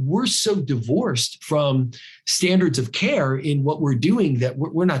research, but we're so divorced from standards of care in what we're doing that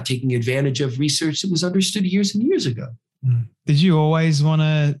we're not taking advantage of research that was understood years and years ago. Did you always want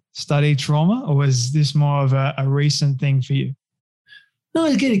to study trauma, or was this more of a recent thing for you? No,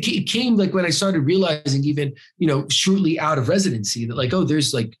 again, it came like when I started realizing, even, shortly out of residency, that like, oh,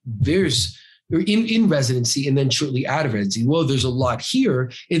 there's in residency and then shortly out of residency, well, there's a lot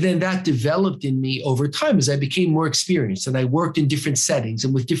here. And then that developed in me over time as I became more experienced and I worked in different settings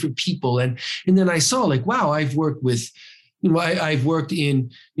and with different people. And then I saw like, wow, I've worked with, I've worked in,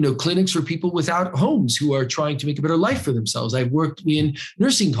 clinics for people without homes who are trying to make a better life for themselves. I've worked in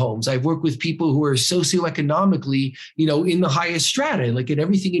nursing homes. I've worked with people who are socioeconomically, in the highest strata, like in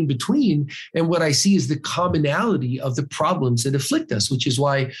everything in between. And what I see is the commonality of the problems that afflict us, which is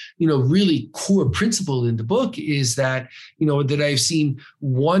why, really core principle in the book is that, that I've seen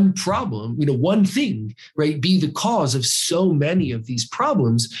one problem, one thing, right, be the cause of so many of these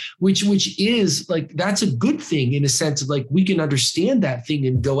problems, which is like, that's a good thing in a sense of like, we can understand that thing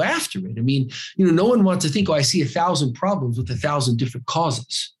and go after it. I mean, no one wants to think, oh, I see 1,000 problems with 1,000 different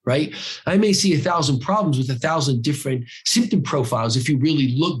causes, right? I may see 1,000 problems with 1,000 different symptom profiles if you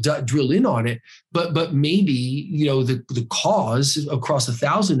really drill in on it. But maybe, the cause across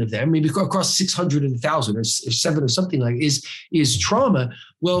 1,000 of them, maybe across 600 of 1,000 or 7 or something like is trauma.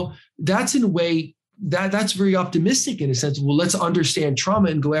 Well, that's in a way that's very optimistic in a sense. Well, let's understand trauma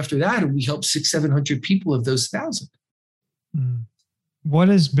and go after that. And we help 600-700 people of those 1,000. What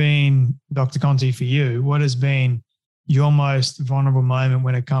has been, Dr. Conti, for you, what has been your most vulnerable moment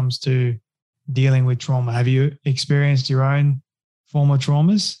when it comes to dealing with trauma? Have you experienced your own former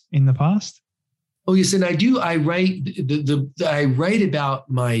traumas in the past? Oh, yes. And I do. I write I write about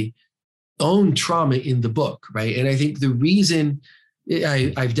my own trauma in the book, right? And I think the reason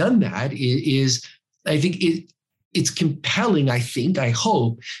I've done that is I think it's compelling, I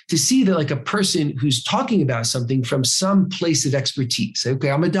hope, to see that like a person who's talking about something from some place of expertise. Okay,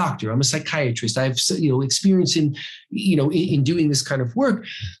 I'm a doctor, I'm a psychiatrist, I have experience in doing this kind of work,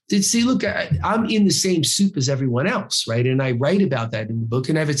 to say, look, I'm in the same soup as everyone else, right? And I write about that in the book,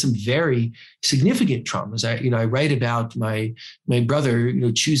 and I've had some very significant traumas. I write about my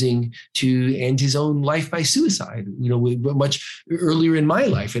brother, choosing to end his own life by suicide, much earlier in my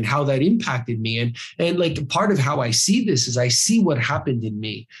life, and how that impacted me. And like part of how I see this is I see what happened in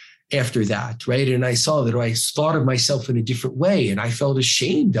me after that, right? And I saw that I thought of myself in a different way, and I felt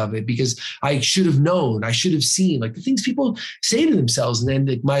ashamed of it because I should have known, I should have seen, like the things people say to themselves. And then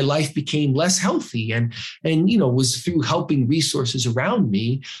like, my life became less healthy, and was through helping resources around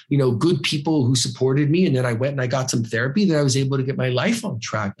me, good people who supported me. And then I went and I got some therapy that I was able to get my life on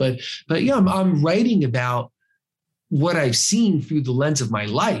track. But yeah, I'm writing about what I've seen through the lens of my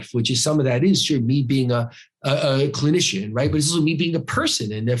life, which is some of that is sure me being a clinician, right? But it's also me being a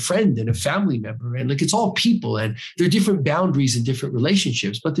person and a friend and a family member. And like, it's all people, and there are different boundaries and different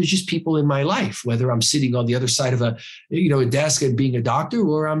relationships, but there's just people in my life, whether I'm sitting on the other side of a desk and being a doctor,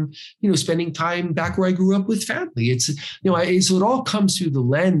 or I'm, spending time back where I grew up with family. It's, so it all comes through the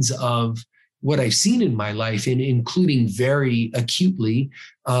lens of what I've seen in my life, and including very acutely,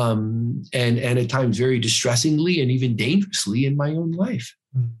 and at times very distressingly and even dangerously in my own life.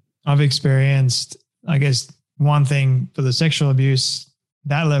 I've experienced, I guess, one thing for the sexual abuse,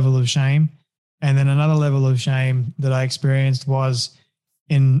 that level of shame, And then another level of shame that I experienced was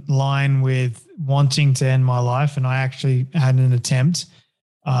in line with wanting to end my life. And I actually had an attempt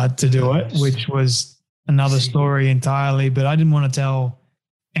to do it, which was another story entirely, but I didn't want to tell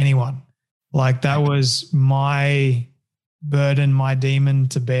anyone. Like that was my burden, my demon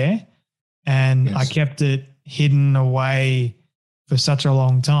to bear. And I kept it hidden away for such a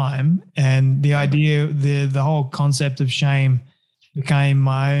long time. And the idea, the whole concept of shame became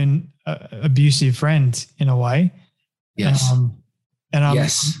my own abusive friend in a way. Yes.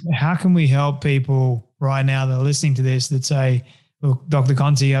 How can we help people right now that are listening to this that say, look, Dr.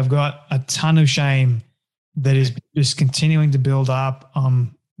 Conti, I've got a ton of shame that is just continuing to build up.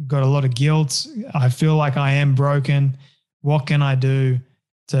 Got a lot of guilt. I feel like I am broken. What can I do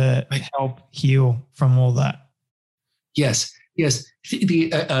to help heal from all that? Yes.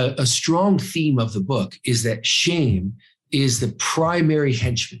 A strong theme of the book is that shame is the primary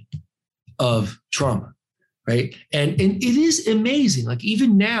henchman of trauma, right? And it is amazing. Like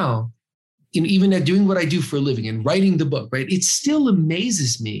even now, even at doing what I do for a living and writing the book, right? It still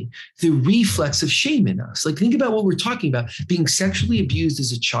amazes me the reflex of shame in us. Like think about what we're talking about, being sexually abused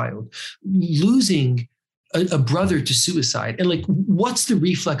as a child, losing a brother to suicide. And like, what's the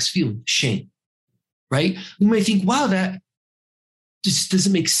reflex feeling? Shame, right? We might think, wow, that just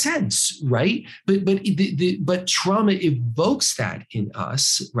doesn't make sense, right? But trauma evokes that in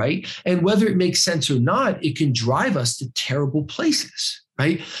us, right? And whether it makes sense or not, it can drive us to terrible places.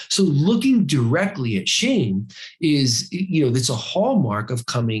 Right. So looking directly at shame is, that's a hallmark of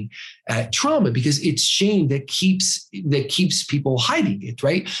coming at trauma, because it's shame that keeps people hiding it.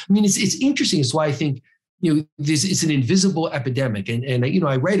 Right. I mean, it's interesting. It's why I think, it's an invisible epidemic. And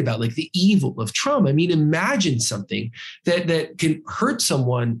I write about like the evil of trauma. I mean, imagine something that can hurt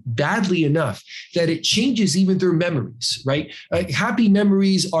someone badly enough that it changes even their memories, right? Happy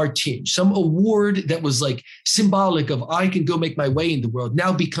memories are tinged. Some award that was like symbolic of I can go make my way in the world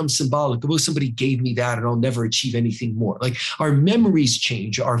now becomes symbolic of, somebody gave me that and I'll never achieve anything more. Like our memories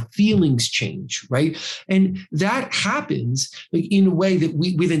change, our feelings change, right? And that happens like in a way that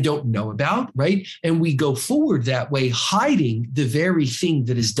we then don't know about, right? And we go forward that way, hiding the very thing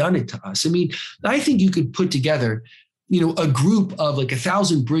that has done it to us. I mean, I think you could put together, a group of like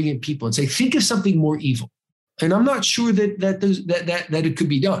 1,000 brilliant people and say, think of something more evil. And I'm not sure that it could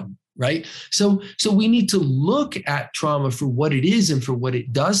be done, right? So we need to look at trauma for what it is and for what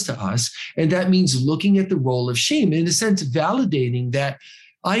it does to us. And that means looking at the role of shame, in a sense, validating that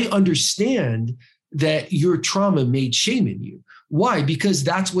I understand that your trauma made shame in you. Why? Because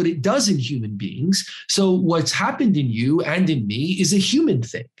that's what it does in human beings. So what's happened in you and in me is a human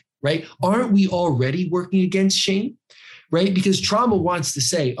thing, right? Aren't we already working against shame, right? Because trauma wants to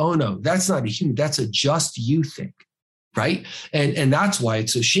say, oh no, that's not a human, that's a just you thing, right? And that's why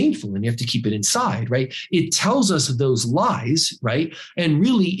it's so shameful and you have to keep it inside, right? It tells us those lies, right? And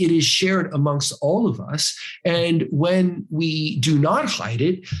really it is shared amongst all of us. And when we do not hide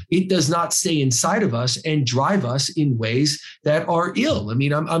it, it does not stay inside of us and drive us in ways that are ill. I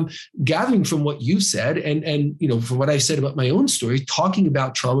mean, I'm gathering from what you've said and from what I've said about my own story, talking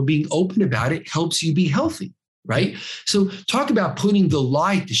about trauma, being open about it helps you be healthy, right? So talk about putting the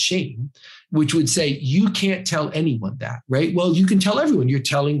lie to shame, which would say you can't tell anyone that, right? Well, you can tell everyone. You're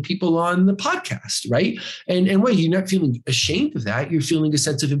telling people on the podcast, right? And wait, you're not feeling ashamed of that. You're feeling a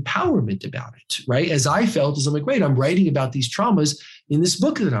sense of empowerment about it, right? As I felt, as I'm like, wait, I'm writing about these traumas in this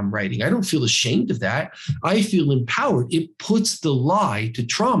book that I'm writing. I don't feel ashamed of that. I feel empowered. It puts the lie to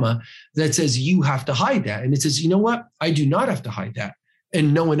trauma that says you have to hide that. And it says, you know what? I do not have to hide that.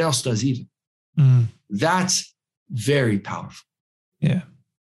 And no one else does either. That's very powerful. Yeah.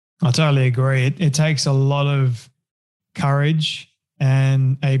 I totally agree. It takes a lot of courage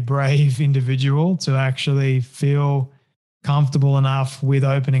and a brave individual to actually feel comfortable enough with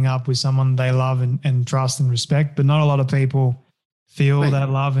opening up with someone they love and trust and respect. But not a lot of people feel that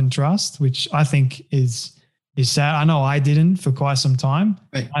love and trust, which I think is sad. I know I didn't for quite some time.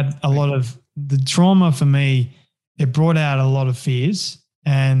 A lot of the trauma for me, it brought out a lot of fears.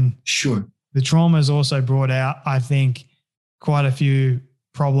 And sure, the trauma has also brought out, I think, quite a few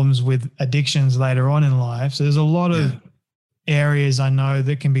problems with addictions later on in life. So there's a lot of areas I know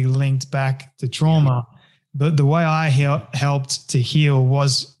that can be linked back to trauma. But the way I helped to heal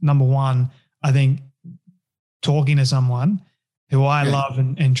was, number one, I think talking to someone who I love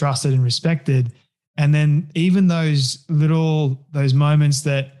and trusted and respected. And then even those moments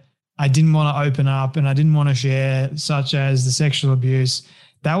that I didn't want to open up and I didn't want to share, such as the sexual abuse,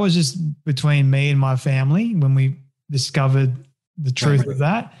 that was just between me and my family when we discovered the truth of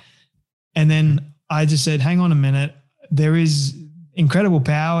that. And then I just said, hang on a minute, there is incredible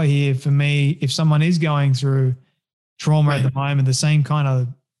power here for me. If someone is going through trauma at the moment, the same kind of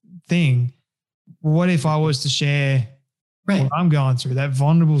thing, what if I was to share what I'm going through, that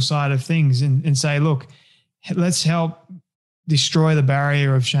vulnerable side of things, and say, look, let's help destroy the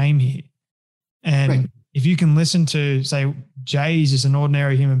barrier of shame here. And if you can listen to, say, Jay's just an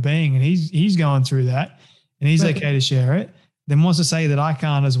ordinary human being and he's going through that and he's okay to share it, then what's to say that I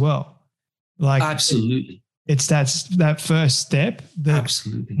can't as well? Like, absolutely. It's that first step that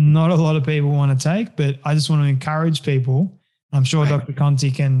not a lot of people want to take, but I just want to encourage people. I'm sure Dr.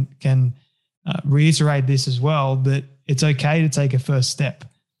 Conti can reiterate this as well, that it's okay to take a first step,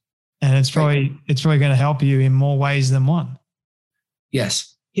 and it's probably going to help you in more ways than one.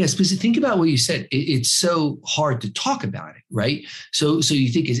 Yes, because think about what you said. It's so hard to talk about it, right? So you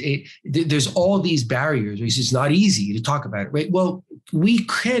think there's all these barriers. It's not easy to talk about it, right? Well, we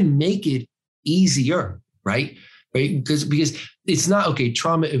can make it easier, right? Because it's not, okay,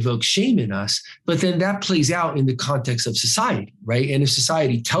 trauma evokes shame in us, but then that plays out in the context of society, right? And if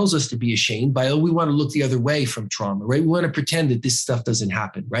society tells us to be ashamed by, we want to look the other way from trauma, right? We want to pretend that this stuff doesn't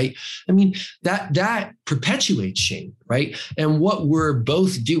happen, right? I mean, that perpetuates shame, right? And what we're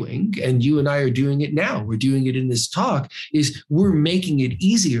both doing, and you and I are doing it now, we're doing it in this talk, is we're making it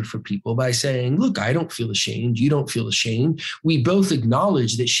easier for people by saying, look, I don't feel ashamed. You don't feel ashamed. We both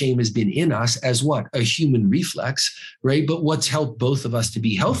acknowledge that shame has been in us as what? A human reflex, right? But what's helped both of us to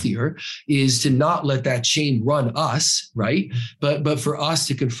be healthier is to not let that shame run us, right? But for us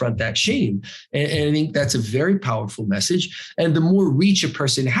to confront that shame. And I think that's a very powerful message. And the more reach a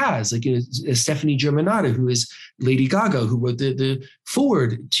person has, like Stephanie Germanotta, who is Lady Gaga, who wrote the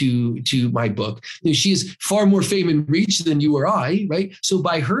foreword to my book, she has far more fame and reach than you or I, right? So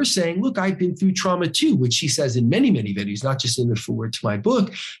by her saying, look, I've been through trauma too, which she says in many, many videos, not just in the foreword to my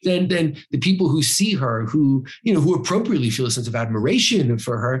book, then the people who see her, who appropriately feel a sense of admiration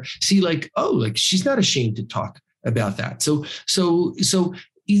for her, see like, oh, like she's not ashamed to talk about that. So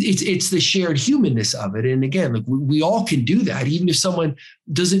it's the shared humanness of it. And again, like we all can do that. Even if someone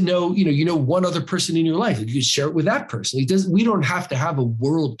doesn't know, one other person in your life, you can share it with that person. We don't have to have a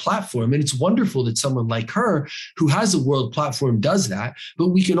world platform. And it's wonderful that someone like her who has a world platform does that, but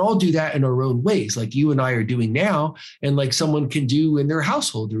we can all do that in our own ways, like you and I are doing now. And like someone can do in their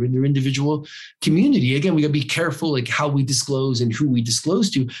household or in their individual community. Again, we got to be careful, like how we disclose and who we disclose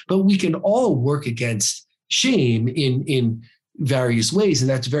to, but we can all work against shame in various ways. And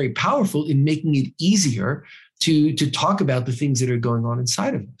that's very powerful in making it easier to talk about the things that are going on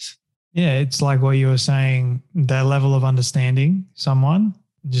inside of us. Yeah, it's like what you were saying, that level of understanding someone,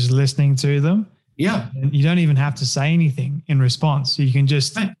 just listening to them. Yeah. And you don't even have to say anything in response. You can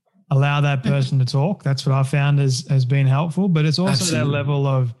just allow that person to talk. That's what I found has been helpful. But it's also that level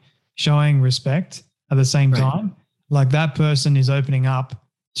of showing respect at the same time. Like that person is opening up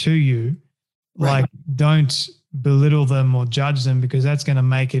to you. Like don't belittle them or judge them, because that's going to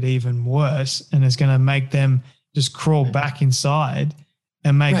make it even worse, and it's going to make them just crawl back inside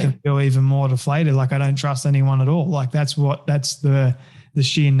and make them feel even more deflated. Like I don't trust anyone at all. Like that's the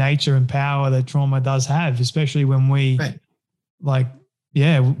sheer nature and power that trauma does have, especially when we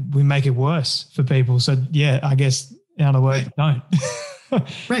we make it worse for people. So I guess in other words, don't.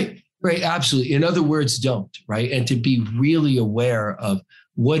 Right. Absolutely. In other words, don't. Right. And to be really aware of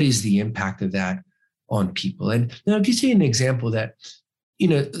what is the impact of that on people. And I'll give you an example that,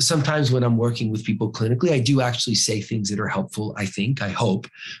 sometimes when I'm working with people clinically, I do actually say things that are helpful, I hope,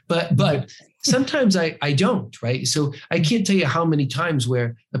 but sometimes I don't, right? So I can't tell you how many times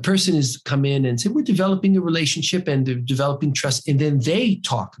where a person has come in and said, we're developing a relationship and they're developing trust, and then they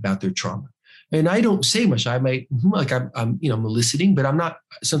talk about their trauma. And I don't say much. I might, I'm eliciting, but I'm not,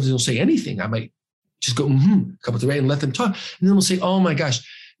 sometimes I don't say anything. I might just go, a couple of times and let them talk. And then we'll say, oh my gosh,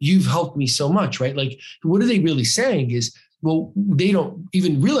 you've helped me so much, right? Like, what are they really saying is, well, they don't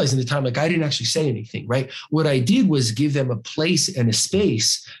even realize in the time, like I didn't actually say anything, right? What I did was give them a place and a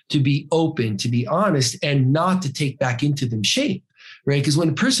space to be open, to be honest, and not to take back into them shame, right? Because when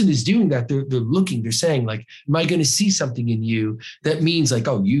a person is doing that, they're saying like, am I going to see something in you that means like,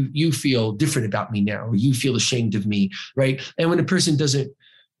 oh, you feel different about me now, or you feel ashamed of me, right? And when a person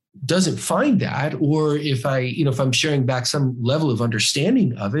doesn't find that, or if I'm sharing back some level of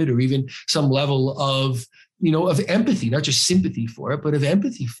understanding of it, or even some level of empathy, not just sympathy for it, but of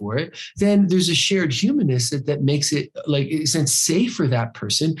empathy for it, then there's a shared humanness that makes it like in a sense safe for that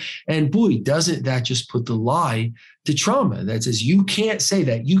person. And boy, doesn't that just put the lie to trauma that says, you can't say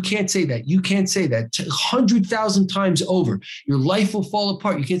that, you can't say that, you can't say that 100,000 times over. Your life will fall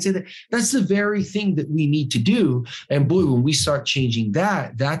apart. You can't say that. That's the very thing that we need to do. And boy, when we start changing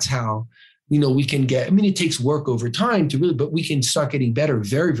that, that's how we can get, it takes work over time to really, but we can start getting better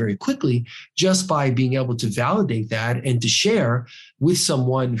very, very quickly just by being able to validate that and to share with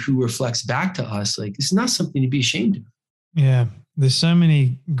someone who reflects back to us. Like, it's not something to be ashamed of. Yeah. There's so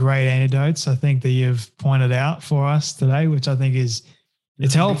many great anecdotes I think that you've pointed out for us today, which I think it's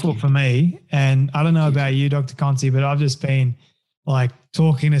helpful for me. And I don't know about you, Dr. Conti, but I've just been like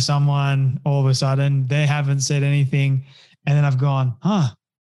talking to someone, all of a sudden they haven't said anything. And then I've gone,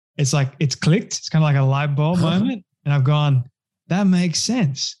 it's like, it's clicked. It's kind of like a light bulb moment. And I've gone, that makes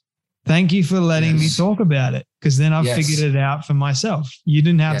sense. Thank you for letting me talk about it. Because then I've figured it out for myself. You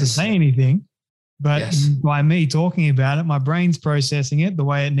didn't have to say anything. But by me talking about it, my brain's processing it the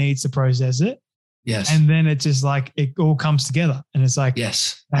way it needs to process it. Yes. And then it's just like, it all comes together. And it's like,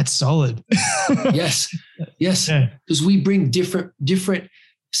 that's solid. Yes. Because we bring different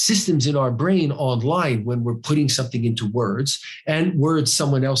systems in our brain online when we're putting something into words, and words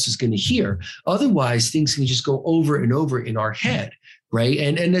someone else is going to hear. Otherwise, things can just go over and over in our head. Right.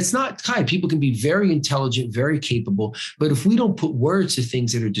 And it's not kind. People can be very intelligent, very capable. But if we don't put words to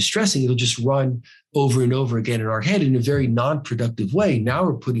things that are distressing, it'll just run over and over again in our head in a very non-productive way. Now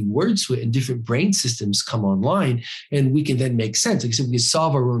we're putting words to it, and different brain systems come online, and we can then make sense. Like I said, we can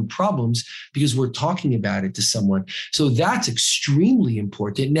solve our own problems because we're talking about it to someone. So that's extremely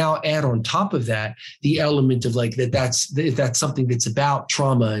important. Now add on top of that the element of like that's something that's about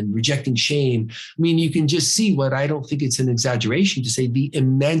trauma and rejecting shame. You can just see what, I don't think it's an exaggeration to say, the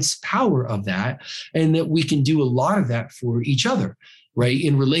immense power of that, and that we can do a lot of that for each other. Right?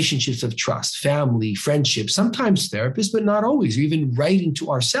 In relationships of trust, family, friendships, sometimes therapists, but not always, or even writing to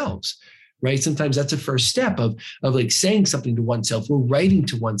ourselves, right? Sometimes that's a first step of like saying something to oneself or writing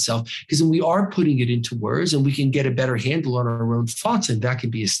to oneself, because then we are putting it into words and we can get a better handle on our own thoughts, and that can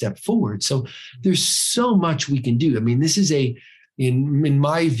be a step forward. So there's so much we can do. This is in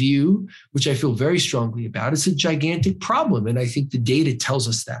my view, which I feel very strongly about, it's a gigantic problem. And I think the data tells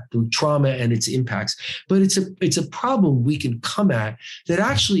us that through trauma and its impacts. But it's a problem we can come at that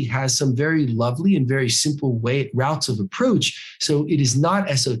actually has some very lovely and very simple routes of approach. So it is not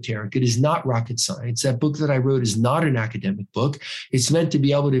esoteric. It is not rocket science. That book that I wrote is not an academic book. It's meant to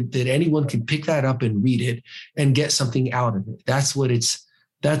be able to, that anyone can pick that up and read it and get something out of it. That's what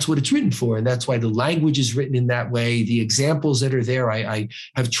it's written for. And that's why the language is written in that way. The examples that are there, I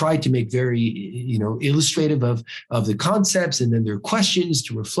have tried to make very, illustrative of the concepts, and then there are questions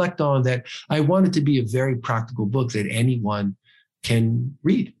to reflect on. That I want it to be a very practical book that anyone can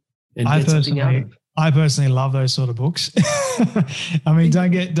read and get something out of it. I personally love those sort of books.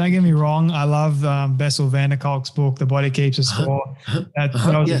 Don't get me wrong. I love Bessel van der Kolk's book, The Body Keeps a Score. That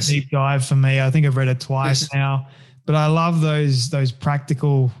was a deep dive for me. I think I've read it twice now. But I love those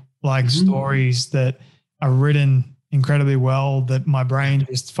practical stories that are written incredibly well, that my brain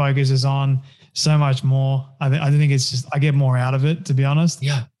just focuses on so much more. I think it's just, I get more out of it, to be honest.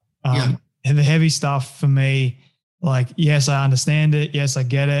 And the heavy stuff for me, yes, I understand it. Yes, I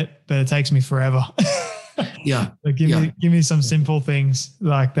get it, but it takes me forever. Give me some simple things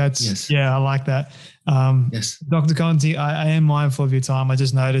like that's. I like that. Dr. Conti, I am mindful of your time. I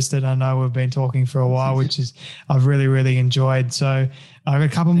just noticed it. I know we've been talking for a while, which is I've really, really enjoyed. So I've got a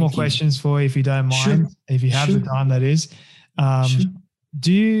couple more questions for you, if you don't mind, if you have the time, that is.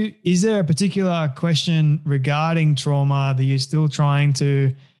 Is there a particular question regarding trauma that you're still trying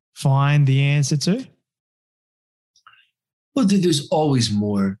to find the answer to? Well, there's always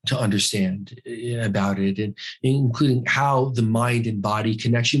more to understand about it, and including how the mind and body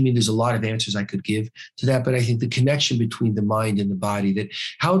connection. There's a lot of answers I could give to that, but I think the connection between the mind and the body, that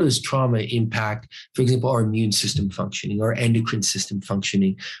how does trauma impact, for example, our immune system functioning, our endocrine system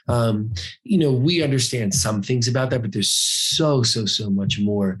functioning? We understand some things about that, but there's so much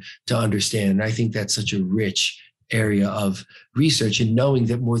more to understand. And I think that's such a rich area of research, and knowing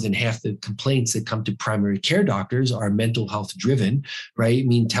that more than half the complaints that come to primary care doctors are mental health driven, right?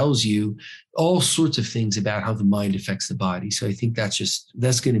 Tells you all sorts of things about how the mind affects the body. So I think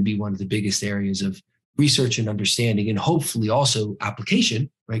that's going to be one of the biggest areas of research and understanding, and hopefully also application,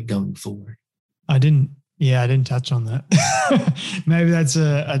 right, going forward. I didn't touch on that. Maybe that's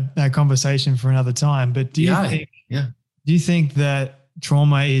a conversation for another time. But do you think that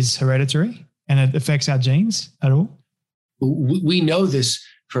trauma is hereditary and it affects our genes at all? We know this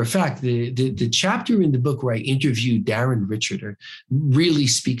for a fact. The chapter in the book where I interviewed Darren Richarder really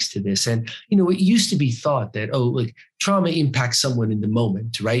speaks to this. And, it used to be thought that, trauma impacts someone in the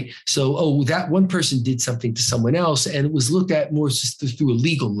moment, right? So, that one person did something to someone else, and it was looked at more just through a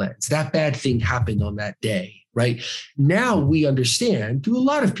legal lens. That bad thing happened on that day. right? Now we understand through a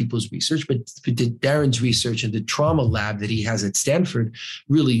lot of people's research, but Darren's research and the trauma lab that he has at Stanford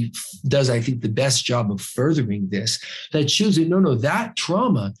really does, I think, the best job of furthering this, that shows that that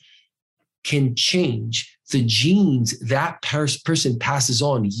trauma can change the genes that person passes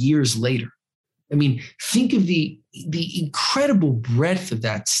on years later. I mean, think of the incredible breadth of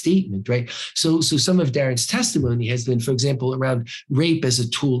that statement, right? So some of Darren's testimony has been, for example, around rape as a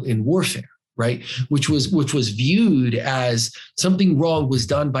tool in warfare, right? Which was viewed as something wrong was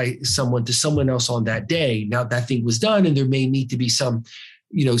done by someone to someone else on that day. Now that thing was done, and there may need to be some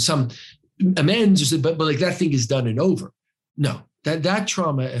amends, but like that thing is done and over. No. That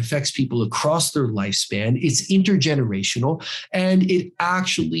trauma affects people across their lifespan. It's intergenerational, and it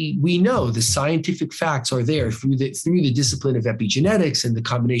actually, we know the scientific facts are there through the discipline of epigenetics and the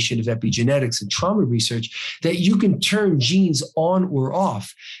combination of epigenetics and trauma research, that you can turn genes on or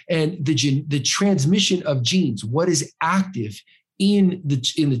off, and the transmission of genes, what is active in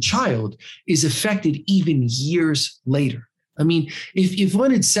the child, is affected even years later. I mean, if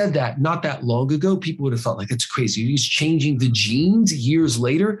one had said that not that long ago, people would have felt like it's crazy. He's changing the genes years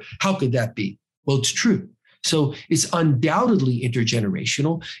later. How could that be? Well, it's true. So it's undoubtedly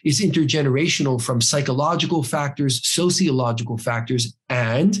intergenerational. It's intergenerational from psychological factors, sociological factors,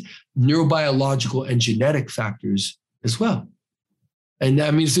 and neurobiological and genetic factors as well. And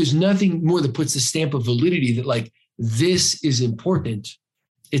I mean, there's nothing more that puts a stamp of validity that like this is important.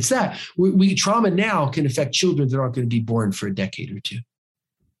 It's that trauma now can affect children that aren't going to be born for a decade or two.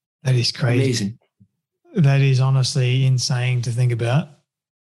 That is crazy. Amazing. That is honestly insane to think about.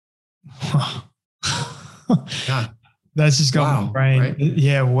 God. That's just got my brain. Right?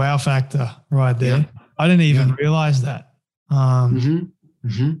 Yeah, wow factor right there. Yeah. I didn't even realize that.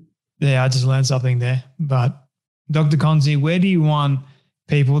 Yeah, I just learned something there. But Dr. Conti, where do you want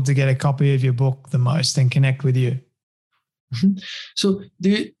people to get a copy of your book the most and connect with you? So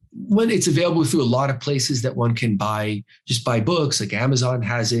when it's available through a lot of places that one can buy books, like Amazon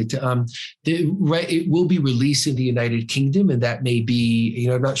has it. It will be released in the United Kingdom, and that may be,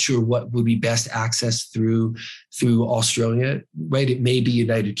 I'm not sure what would be best accessed through Australia, right? It may be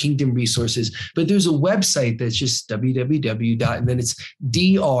United Kingdom resources, but there's a website that's just www. And then it's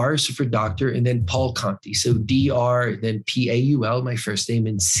DR, so for doctor, and then Paul Conti. So DR, then PAUL, my first name,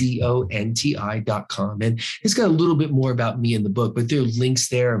 and CONTI.com. And it's got a little bit more about me in the book, but there are links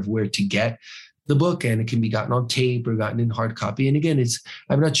there of where to get the book, and it can be gotten on tape or gotten in hard copy. And again,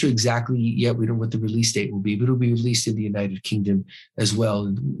 I'm not sure exactly yet. We don't know what the release date will be, but it'll be released in the United Kingdom as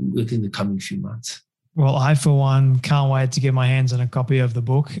well within the coming few months. Well, I, for one, can't wait to get my hands on a copy of the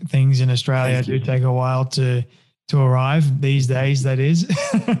book. Things in Australia do take a while to arrive these days, that is.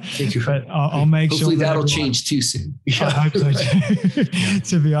 Thank you. But I'll make Hopefully sure that'll change too soon. I hope so too,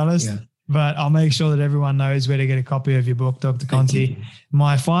 to be honest. Yeah. But I'll make sure that everyone knows where to get a copy of your book, Dr. Conti.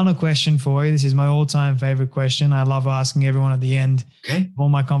 My final question for you, this is my all-time favorite question. I love asking everyone at the end of all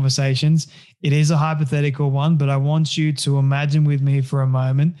my conversations. It is a hypothetical one, but I want you to imagine with me for a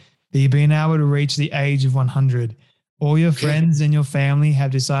moment that you've been able to reach the age of 100. All your friends and your family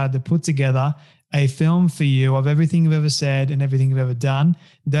have decided to put together a film for you of everything you've ever said and everything you've ever done.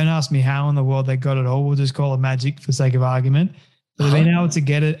 Don't ask me how in the world they got it all. We'll just call it magic for sake of argument. But they've been able to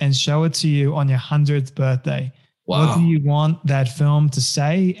get it and show it to you on your 100th birthday. Wow. What do you want that film to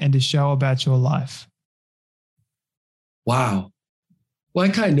say and to show about your life? Wow. Well, I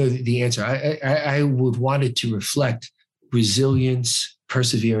kind of know the answer. I would want it to reflect resilience,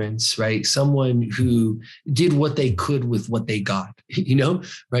 perseverance, right? Someone who did what they could with what they got,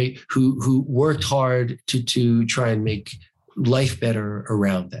 right? Who worked hard to try and make life better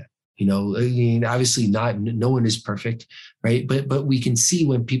around them. Obviously no one is perfect, right? But we can see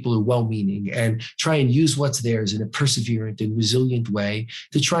when people are well-meaning and try and use what's theirs in a perseverant and resilient way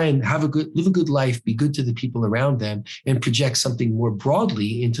to try and live a good life, be good to the people around them, and project something more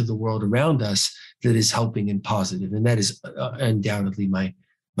broadly into the world around us that is helping and positive. And that is undoubtedly my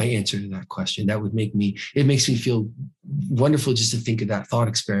answer to that question. It makes me feel wonderful just to think of that thought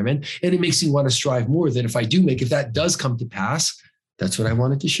experiment. And it makes me want to strive more that if that does come to pass, that's what I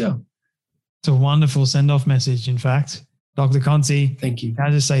wanted to show. It's a wonderful send-off message, in fact. Dr. Conti, thank you. Can I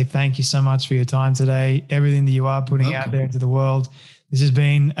just say thank you so much for your time today, everything that you are putting out there into the world. This has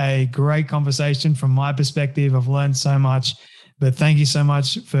been a great conversation from my perspective. I've learned so much, but thank you so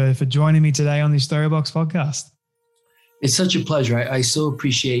much for joining me today on the Storybox podcast. It's such a pleasure. I so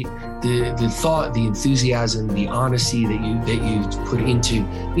appreciate the thought, the enthusiasm, the honesty that you put into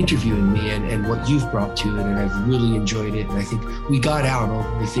interviewing me and what you've brought to it. And I've really enjoyed it. And I think we got out all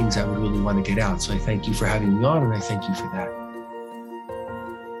the things I would really want to get out. So I thank you for having me on, and I thank you for that.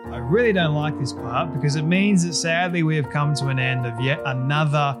 I really don't like this part because it means that sadly we have come to an end of yet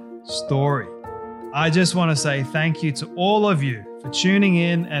another story. I just want to say thank you to all of you for tuning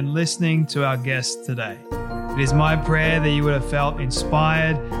in and listening to our guests today. It is my prayer that you would have felt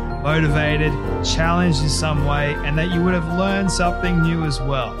inspired, motivated, challenged in some way, and that you would have learned something new as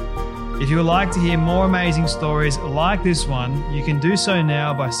well. If you would like to hear more amazing stories like this one, you can do so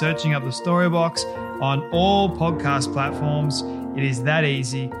now by searching up the Storybox on all podcast platforms. It is that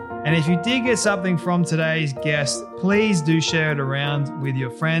easy. And if you did get something from today's guest, please do share it around with your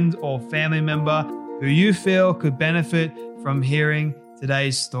friend or family member who you feel could benefit from hearing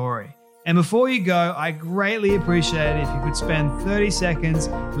today's story. And before you go, I greatly appreciate it if you could spend 30 seconds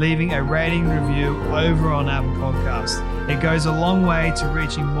leaving a rating review over on Apple Podcasts. It goes a long way to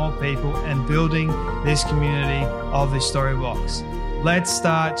reaching more people and building this community of the Storybox. Let's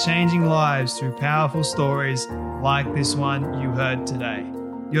start changing lives through powerful stories like this one you heard today.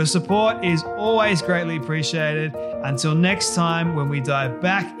 Your support is always greatly appreciated. Until next time, when we dive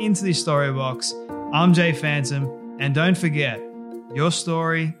back into the Storybox, I'm Jay Phantom, and don't forget, your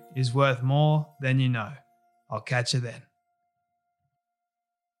story is worth more than you know. I'll catch you then.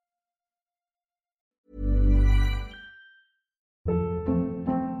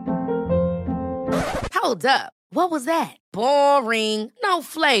 Hold up. What was that? Boring. No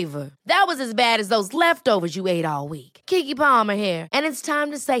flavor. That was as bad as those leftovers you ate all week. Keke Palmer here, and it's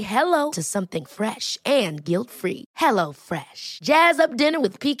time to say hello to something fresh and guilt-free. Hello Fresh. Jazz up dinner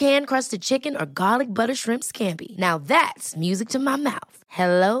with pecan-crusted chicken or garlic butter shrimp scampi. Now that's music to my mouth.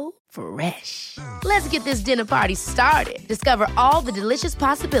 Hello Fresh. Let's get this dinner party started. Discover all the delicious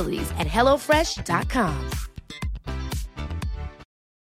possibilities at HelloFresh.com.